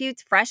lettuce, a few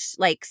fresh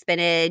like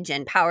spinach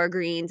and power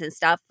greens and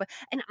stuff.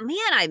 And man,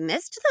 I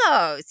missed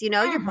those.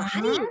 Your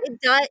body,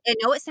 it does. I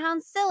know it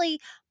sounds silly,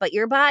 but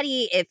your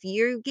body, if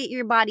you get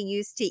your body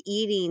used to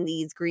eating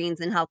these greens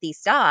and healthy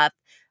stuff,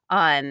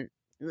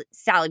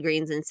 salad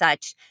greens and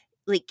such,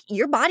 like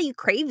your body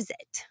craves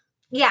it.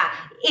 Yeah,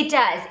 it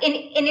does.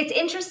 And it's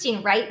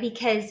interesting, right?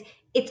 Because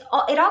it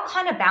all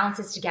kind of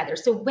balances together.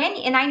 So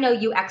and I know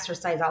you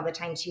exercise all the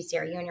time too,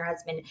 Sarah, you and your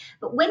husband,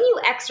 but when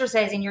you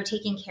exercise and you're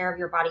taking care of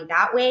your body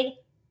that way,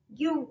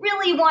 you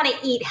really want to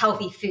eat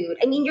healthy food.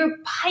 I mean, your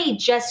body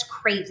just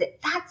craves it.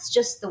 That's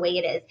just the way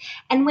it is.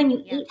 And when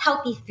you eat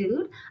healthy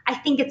food, I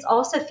think it's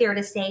also fair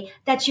to say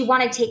that you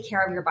want to take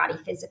care of your body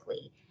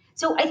physically.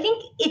 So I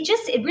think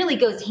it really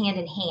goes hand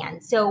in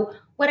hand. So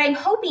what I'm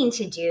hoping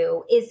to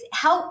do is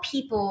help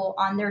people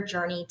on their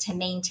journey to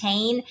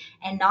maintain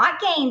and not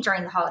gain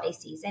during the holiday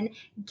season,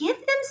 give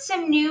them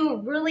some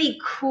new really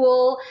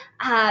cool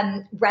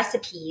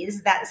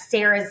recipes that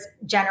Sarah's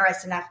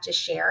generous enough to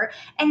share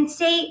and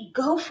say,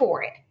 go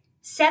for it.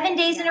 7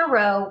 days in a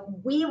row,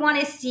 we want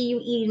to see you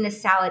eating a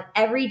salad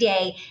every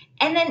day.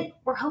 And then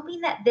we're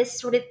hoping that this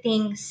sort of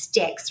thing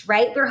sticks,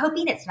 right? We're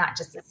hoping it's not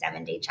just a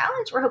 7-day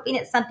challenge. We're hoping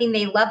it's something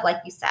they love, like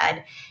you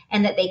said,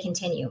 and that they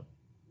continue.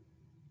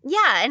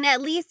 Yeah. And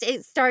at least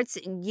it starts,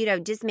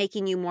 just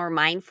making you more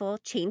mindful,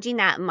 changing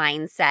that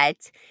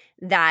mindset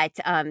that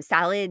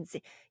salads,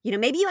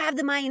 maybe you have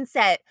the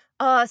mindset,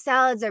 oh,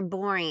 salads are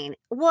boring.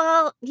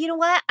 Well, you know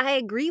what? I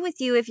agree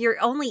with you if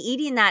you're only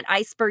eating that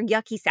iceberg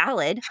yucky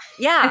salad.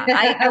 Yeah,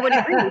 I would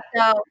agree.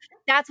 So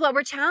that's what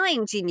we're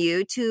challenging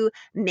you to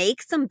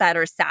make some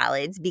better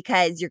salads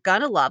because you're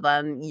going to love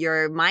them.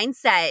 Your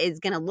mindset is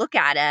going to look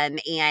at them.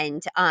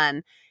 And,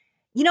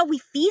 we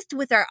feast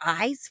with our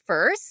eyes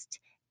first.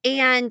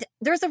 And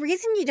there's a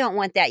reason you don't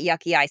want that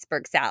yucky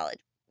iceberg salad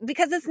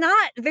because it's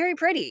not very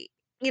pretty.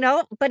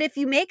 But if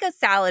you make a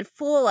salad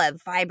full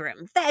of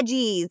vibrant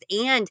veggies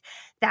and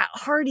that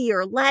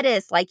heartier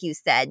lettuce, like you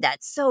said,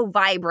 that's so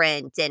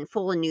vibrant and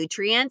full of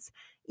nutrients,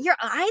 your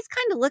eyes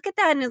kind of look at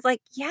that and is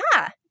like,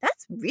 yeah,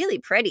 that's really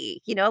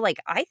pretty. Like,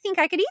 I think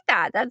I could eat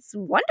that. That's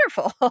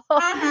wonderful.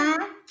 Yeah.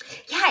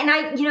 And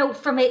I,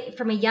 from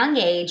a young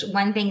age,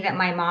 one thing that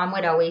my mom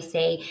would always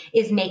say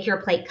is make your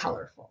plate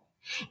colorful.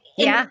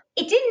 And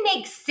it didn't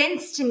make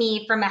sense to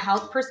me from a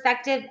health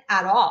perspective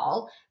at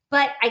all,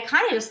 but I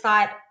kind of just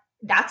thought,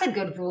 that's a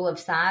good rule of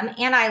thumb.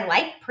 And I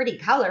like pretty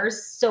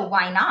colors, so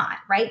why not?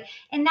 Right.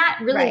 And that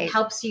really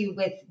helps you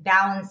with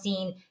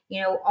balancing,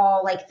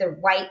 all like the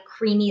white,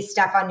 creamy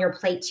stuff on your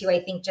plate too.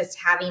 I think just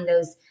having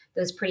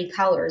those pretty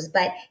colors.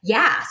 But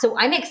yeah, so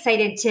I'm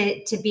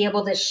excited to be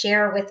able to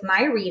share with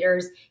my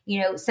readers,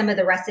 some of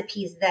the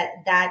recipes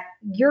that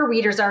your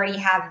readers already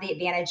have the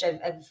advantage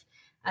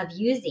of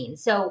using.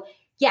 So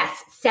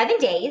yes, 7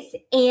 days.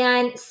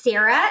 And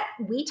Sarah,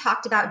 we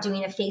talked about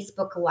doing a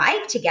Facebook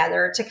Live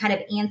together to kind of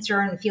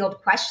answer and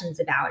field questions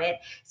about it.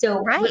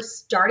 So we're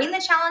starting the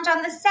challenge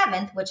on the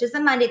 7th, which is a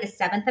Monday, the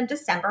 7th of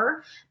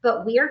December.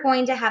 But we are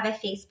going to have a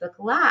Facebook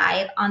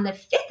Live on the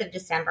 5th of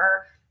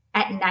December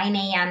at 9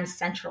 a.m.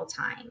 Central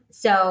Time.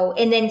 So,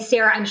 and then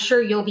Sarah, I'm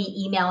sure you'll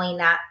be emailing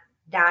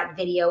that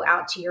video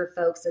out to your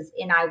folks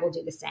and I will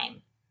do the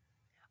same.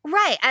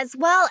 Right, as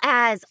well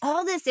as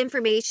all this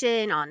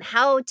information on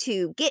how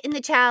to get in the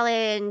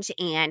challenge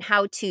and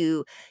how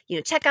to,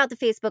 check out the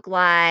Facebook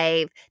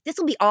Live. This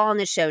will be all in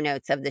the show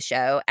notes of the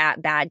show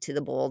at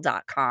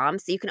badtothebowl.com.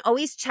 So you can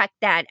always check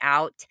that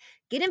out.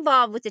 Get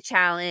involved with the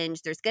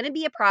challenge. There's going to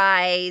be a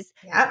prize.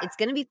 Yep. It's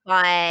going to be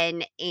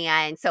fun.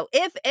 And so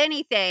if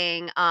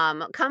anything,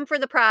 come for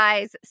the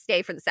prize,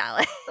 stay for the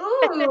salad.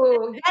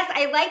 Ooh, yes,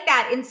 I like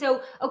that. And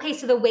so, okay,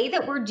 so the way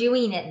that we're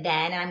doing it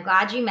then, and I'm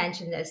glad you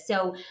mentioned this.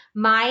 So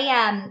my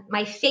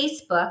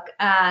Facebook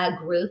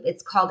group,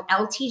 it's called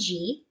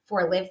LTG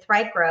for Live,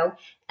 Thrive, Grow.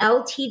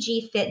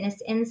 LTG Fitness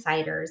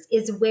Insiders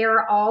is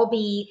where I'll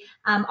be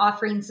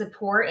offering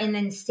support. And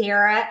then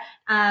Sarah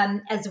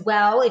as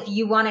well, if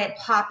you want to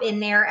pop in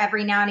there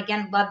every now and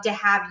again, love to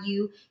have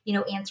you,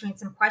 answering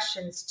some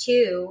questions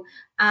too,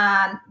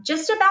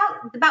 just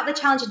about the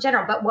challenge in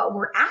general. But what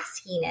we're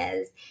asking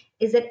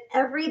is that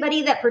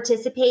everybody that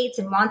participates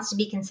and wants to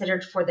be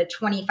considered for the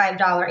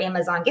 $25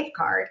 Amazon gift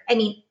card, I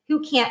mean,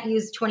 who can't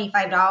use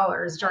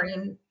 $25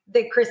 during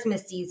the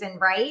Christmas season,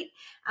 right?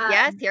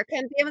 Yes, here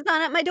comes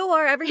Amazon at my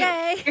door every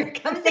day. Here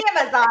comes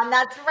Amazon.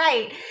 That's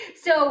right.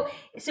 So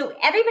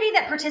everybody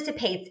that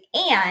participates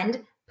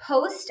and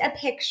post a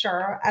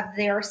picture of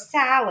their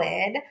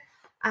salad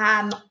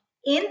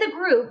in the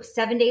group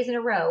 7 days in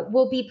a row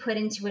will be put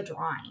into a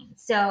drawing.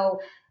 So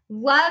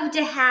love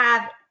to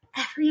have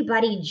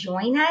everybody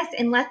join us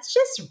and let's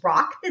just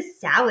rock the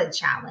salad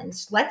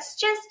challenge. Let's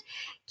just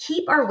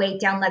keep our weight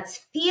down. Let's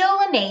feel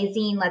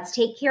amazing. Let's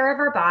take care of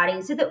our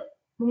bodies so that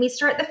when we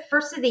start the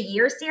first of the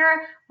year, Sarah,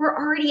 we're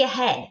already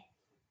ahead.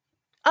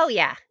 Oh,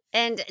 yeah.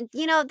 And,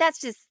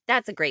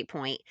 that's a great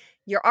point.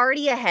 You're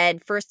already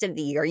ahead first of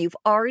the year. You've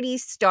already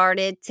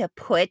started to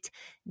put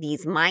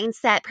these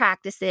mindset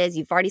practices.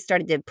 You've already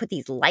started to put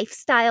these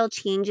lifestyle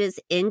changes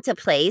into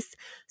place.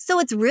 So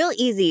it's real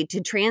easy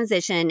to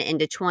transition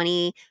into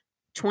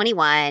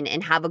 2021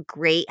 and have a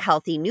great,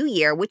 healthy new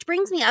year, which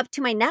brings me up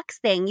to my next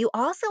thing. You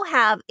also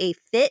have a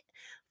Fit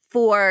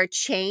for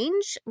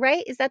Change,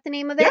 right? Is that the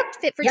name of it? Yep.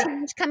 Fit for Yep.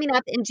 Change coming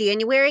up in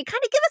January.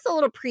 Kind of give us a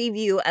little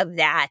preview of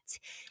that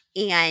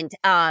and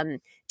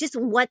just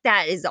what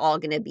that is all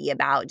going to be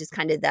about, just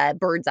kind of the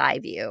bird's eye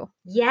view.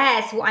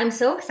 Yes, well, I'm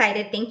so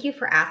excited. Thank you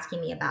for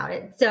asking me about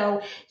it.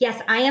 So,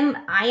 yes, I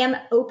am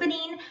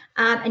opening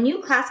a new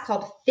class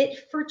called Fit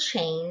for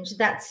Change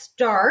that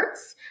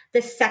starts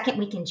the second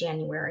week in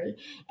January.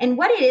 And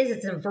what it is,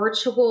 it's a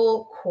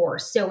virtual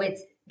course. So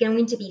it's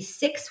going to be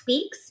 6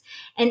 weeks,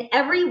 and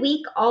every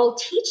week I'll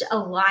teach a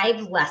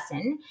live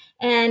lesson,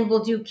 and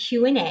we'll do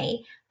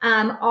Q&A.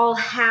 I'll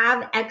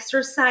have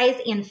exercise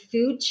and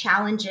food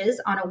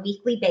challenges on a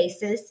weekly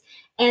basis.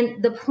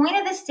 And the point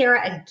of this,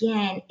 Sarah,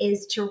 again,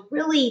 is to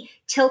really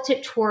tilt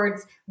it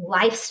towards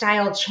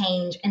lifestyle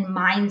change and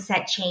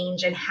mindset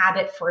change and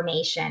habit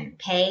formation.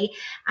 Okay.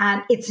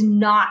 It's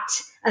not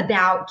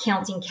about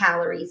counting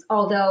calories,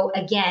 although,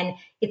 again,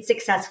 it's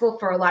successful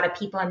for a lot of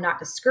people. I'm not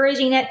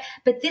discouraging it,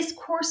 but this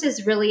course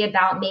is really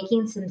about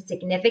making some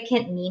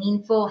significant,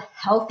 meaningful,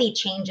 healthy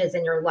changes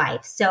in your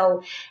life.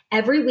 So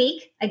every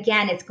week,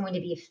 again, it's going to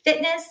be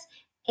fitness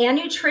and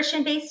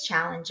nutrition-based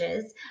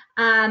challenges.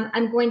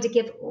 I'm going to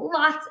give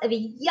lots of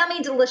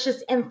yummy,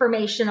 delicious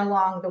information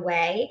along the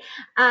way.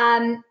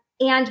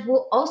 And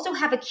we'll also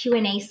have a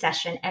Q&A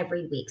session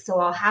every week. So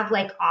I'll have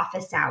like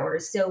office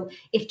hours. So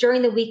if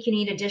during the week you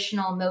need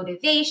additional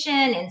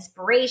motivation,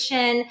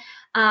 inspiration,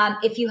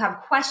 if you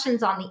have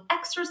questions on the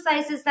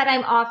exercises that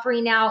I'm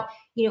offering out,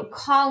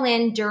 call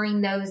in during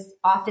those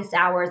office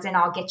hours and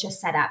I'll get you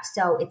set up.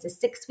 So it's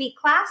a 6-week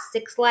class,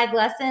 6 live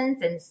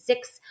lessons, and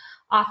 6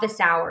 office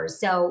hours.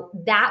 So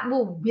that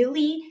will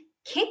really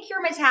kick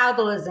your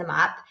metabolism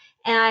up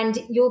and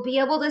you'll be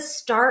able to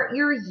start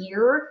your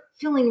year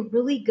feeling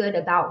really good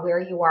about where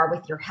you are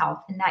with your health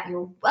and that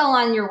you're well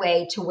on your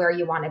way to where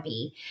you want to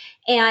be.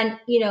 And,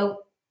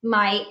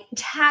 my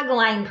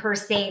tagline per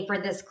se for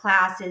this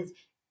class is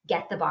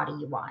get the body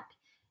you want,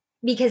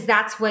 because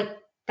that's what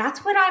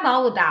I'm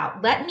all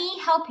about. Let me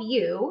help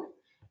you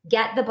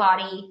get the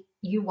body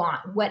you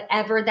want,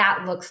 whatever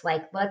that looks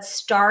like. Let's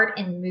start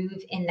and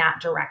move in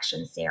that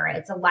direction, Sarah.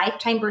 It's a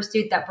lifetime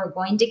pursuit that we're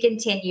going to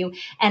continue.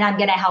 And I'm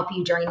going to help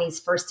you during these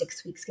first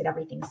 6 weeks, get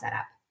everything set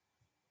up.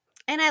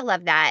 And I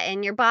love that.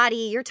 And your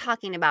body, you're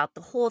talking about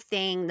the whole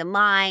thing, the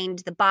mind,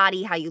 the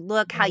body, how you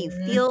look, how you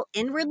feel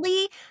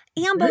inwardly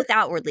and both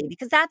outwardly,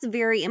 because that's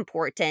very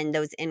important,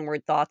 those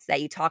inward thoughts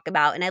that you talk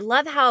about. And I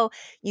love how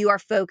you are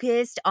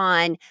focused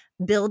on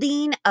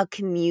building a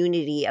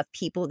community of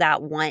people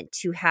that want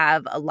to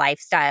have a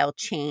lifestyle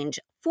change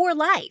for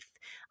life.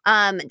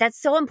 That's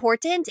so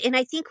important. And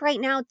I think right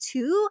now,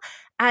 too,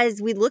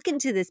 as we look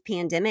into this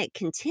pandemic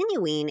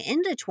continuing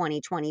into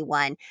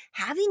 2021,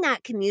 having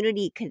that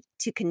community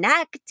to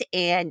connect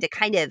and to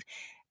kind of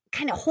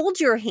hold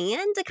your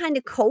hand, to kind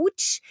of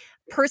coach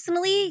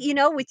personally,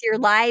 with your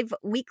live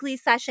weekly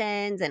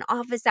sessions and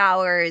office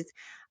hours,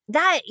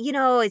 that,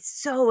 is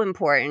so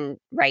important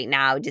right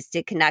now, just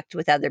to connect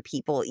with other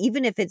people,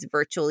 even if it's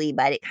virtually,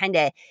 but it kind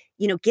of,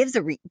 gives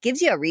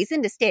you a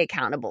reason to stay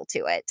accountable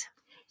to it.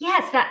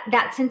 Yes,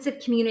 that sense of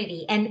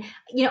community. And,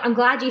 I'm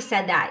glad you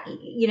said that.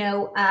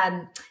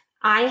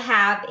 I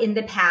have in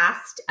the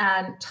past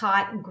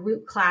taught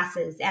group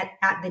classes at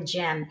the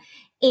gym.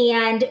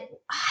 And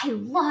I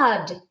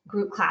loved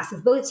group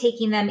classes, both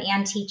taking them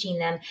and teaching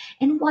them.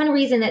 And one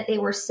reason that they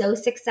were so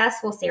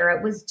successful,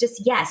 Sarah, was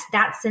just, yes,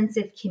 that sense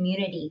of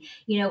community.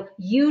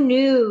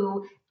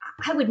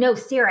 I would know,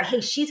 Sarah, hey,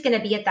 she's going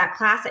to be at that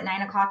class at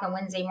 9:00 on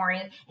Wednesday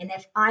morning. And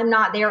if I'm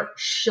not there,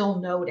 she'll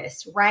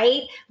notice,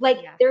 right?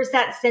 There's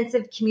that sense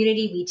of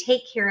community. We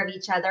take care of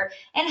each other.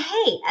 And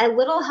hey, a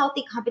little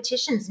healthy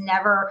competitions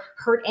never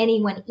hurt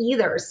anyone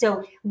either.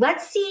 So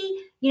let's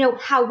see,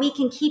 how we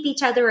can keep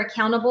each other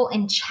accountable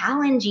and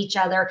challenge each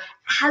other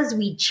as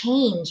we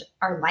change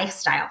our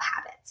lifestyle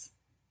habits.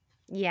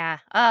 Yeah.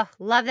 Oh,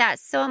 love that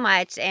so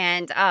much.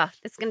 And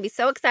it's going to be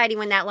so exciting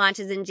when that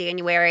launches in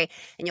January.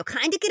 And you'll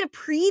kind of get a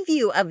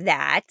preview of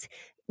that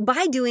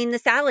by doing the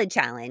salad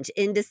challenge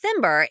in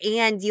December.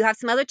 And you have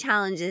some other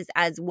challenges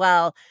as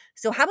well.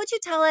 So how about you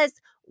tell us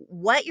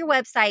what your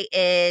website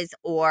is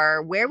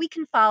or where we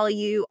can follow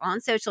you on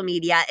social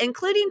media,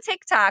 including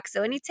TikTok.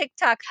 So any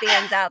TikTok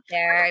fans out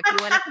there, if you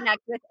want to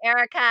connect with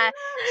Erica,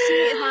 she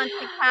is on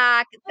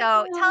TikTok.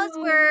 So tell us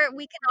where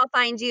we can all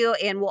find you,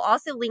 and we'll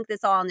also link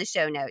this all in the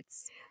show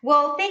notes.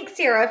 Well, thanks,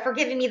 Sarah, for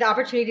giving me the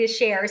opportunity to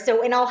share.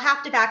 So, and I'll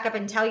have to back up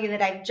and tell you that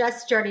I've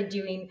just started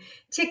doing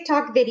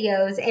TikTok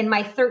videos, and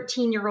my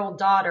 13-year-old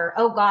daughter,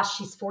 oh gosh,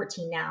 she's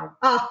 14 now.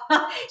 Oh,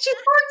 she's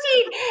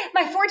 14.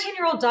 My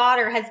 14-year-old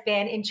daughter has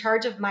been in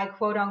charge of my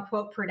quote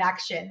unquote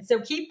production. So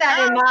keep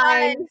that in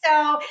mind.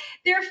 So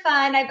they're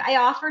fun. I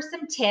offer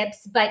some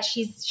tips, but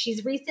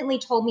she's recently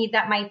told me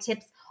that my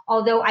tips,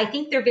 although I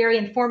think they're very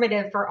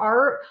informative for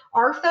our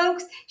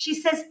folks, she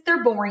says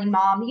they're boring,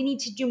 Mom. You need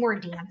to do more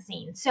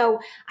dancing. So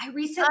I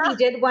recently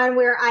did one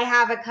where I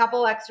have a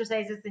couple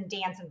exercises and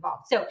dance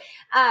involved. So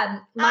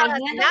handle,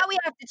 that we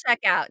have to check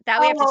out.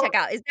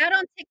 Is that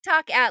on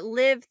TikTok at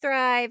Live,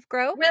 Thrive,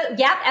 Grow?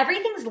 Yep,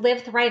 everything's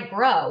Live, Thrive,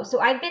 Grow.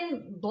 So I've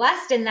been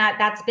blessed in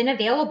that's been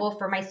available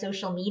for my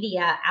social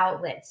media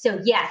outlets. So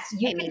yes,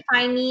 you can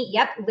find me,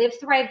 Live,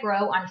 Thrive,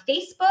 Grow on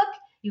Facebook.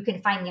 You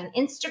can find me on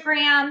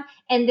Instagram,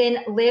 and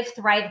then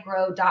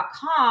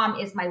livethrivegrow.com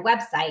is my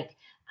website.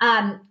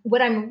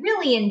 What I'm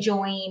really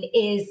enjoying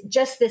is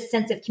just this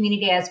sense of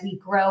community as we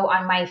grow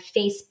on my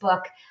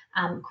Facebook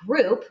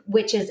group,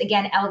 which is,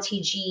 again,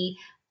 LTG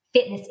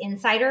Fitness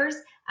Insiders.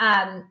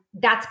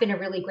 That's been a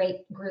really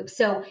great group.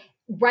 So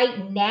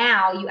right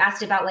now, you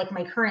asked about like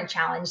my current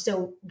challenge.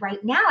 So right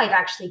now I've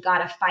actually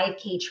got a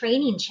 5K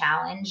training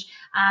challenge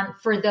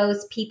for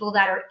those people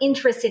that are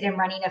interested in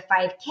running a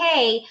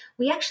 5K.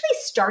 We actually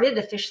started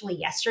officially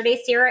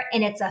yesterday, Sarah,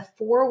 and it's a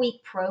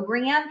 4-week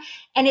program,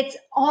 and it's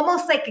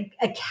almost like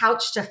a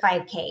couch to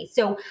 5K.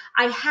 So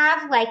I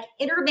have like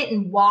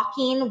intermittent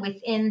walking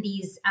within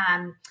these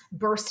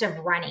bursts of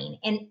running.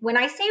 And when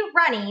I say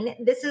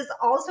running, this is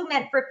also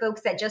meant for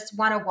folks that just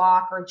want to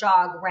walk or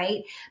jog,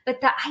 right? But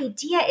the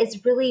idea is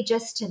really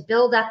just to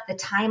build up the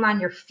time on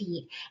your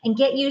feet and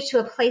get you to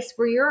a place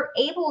where you're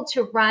able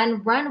to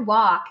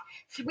walk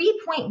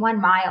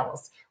 3.1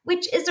 miles,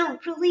 which is a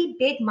really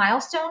big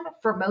milestone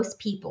for most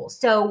people.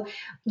 So,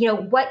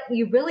 what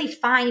you really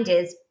find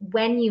is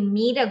when you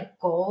meet a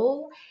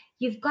goal,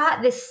 you've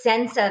got this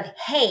sense of,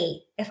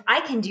 hey, if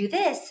I can do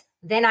this,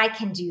 then I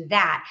can do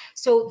that.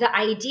 So the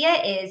idea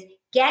is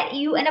get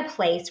you in a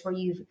place where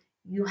you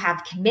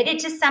have committed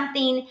to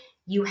something,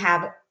 you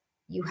have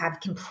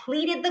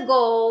completed the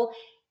goal,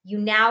 you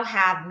now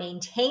have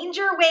maintained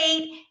your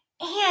weight,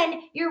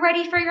 and you're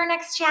ready for your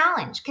next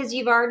challenge because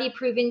you've already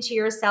proven to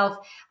yourself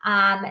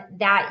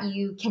that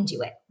you can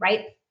do it,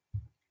 right?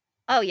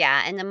 Oh,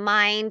 yeah. And the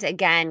mind,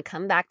 again,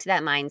 come back to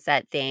that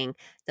mindset thing.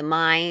 The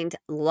mind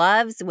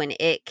loves when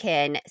it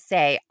can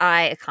say,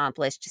 I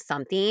accomplished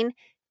something.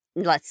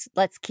 Let's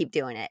keep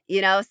doing it,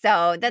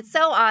 So that's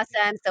so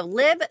awesome. So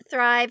Live,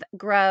 Thrive,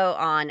 Grow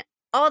on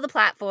all the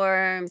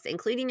platforms,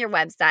 including your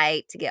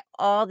website, to get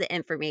all the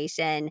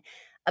information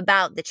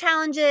about the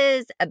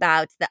challenges,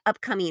 about the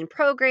upcoming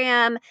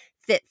program,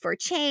 Fit for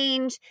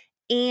Change,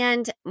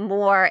 and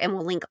more. And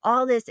we'll link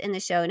all this in the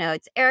show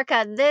notes.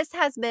 Erica, this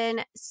has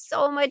been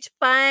so much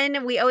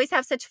fun. We always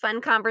have such fun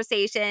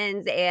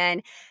conversations.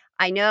 And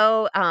I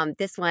know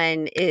this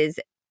one is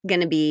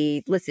going to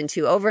be listened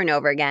to over and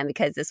over again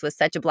because this was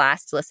such a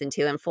blast to listen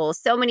to and full of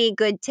so many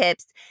good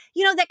tips,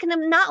 that can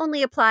not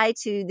only apply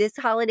to this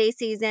holiday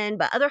season,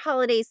 but other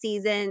holiday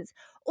seasons,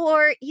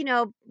 or,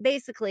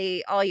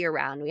 basically all year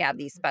round. We have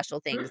these special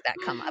things that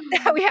come up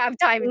that we have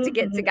time to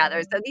get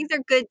together. So these are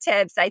good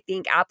tips, I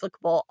think,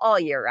 applicable all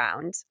year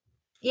round.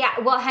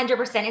 Yeah, well,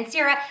 100%. And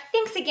Sarah,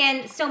 thanks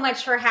again so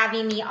much for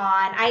having me on.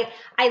 I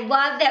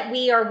love that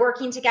we are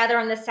working together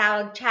on the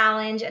salad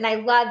challenge, and I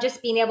love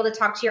just being able to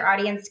talk to your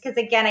audience because,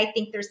 again, I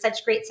think there's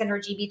such great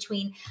synergy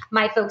between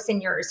my folks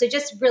and yours. So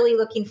just really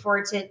looking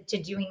forward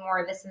to doing more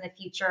of this in the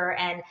future,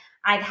 and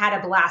I've had a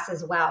blast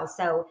as well.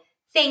 So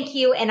thank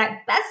you, and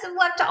best of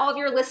luck to all of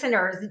your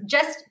listeners.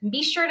 Just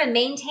be sure to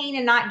maintain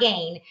and not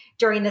gain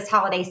during this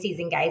holiday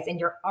season, guys, and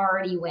you're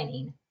already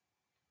winning.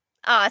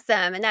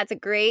 Awesome. And that's a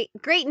great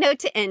note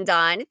to end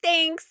on.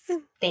 Thanks.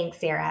 Thanks,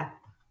 Sarah.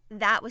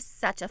 That was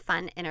such a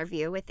fun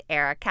interview with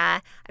Erica.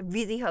 I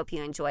really hope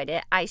you enjoyed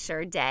it. I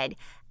sure did.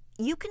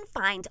 You can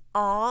find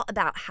all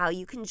about how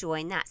you can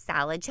join that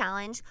salad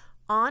challenge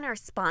on our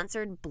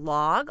sponsored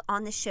blog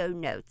on the show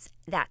notes.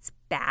 That's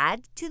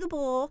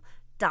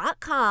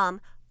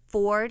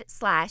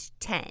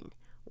badtothebowl.com/10.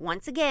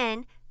 Once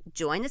again,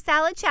 join the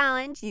salad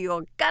challenge.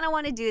 You're going to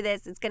want to do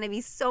this. It's going to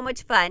be so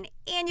much fun,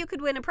 and you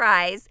could win a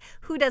prize.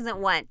 Who doesn't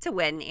want to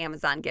win an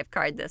Amazon gift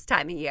card this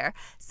time of year?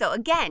 So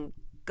again,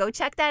 go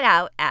check that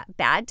out at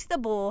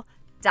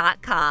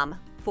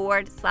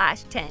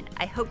badtothebowl.com/10.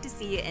 I hope to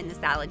see you in the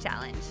salad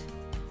challenge.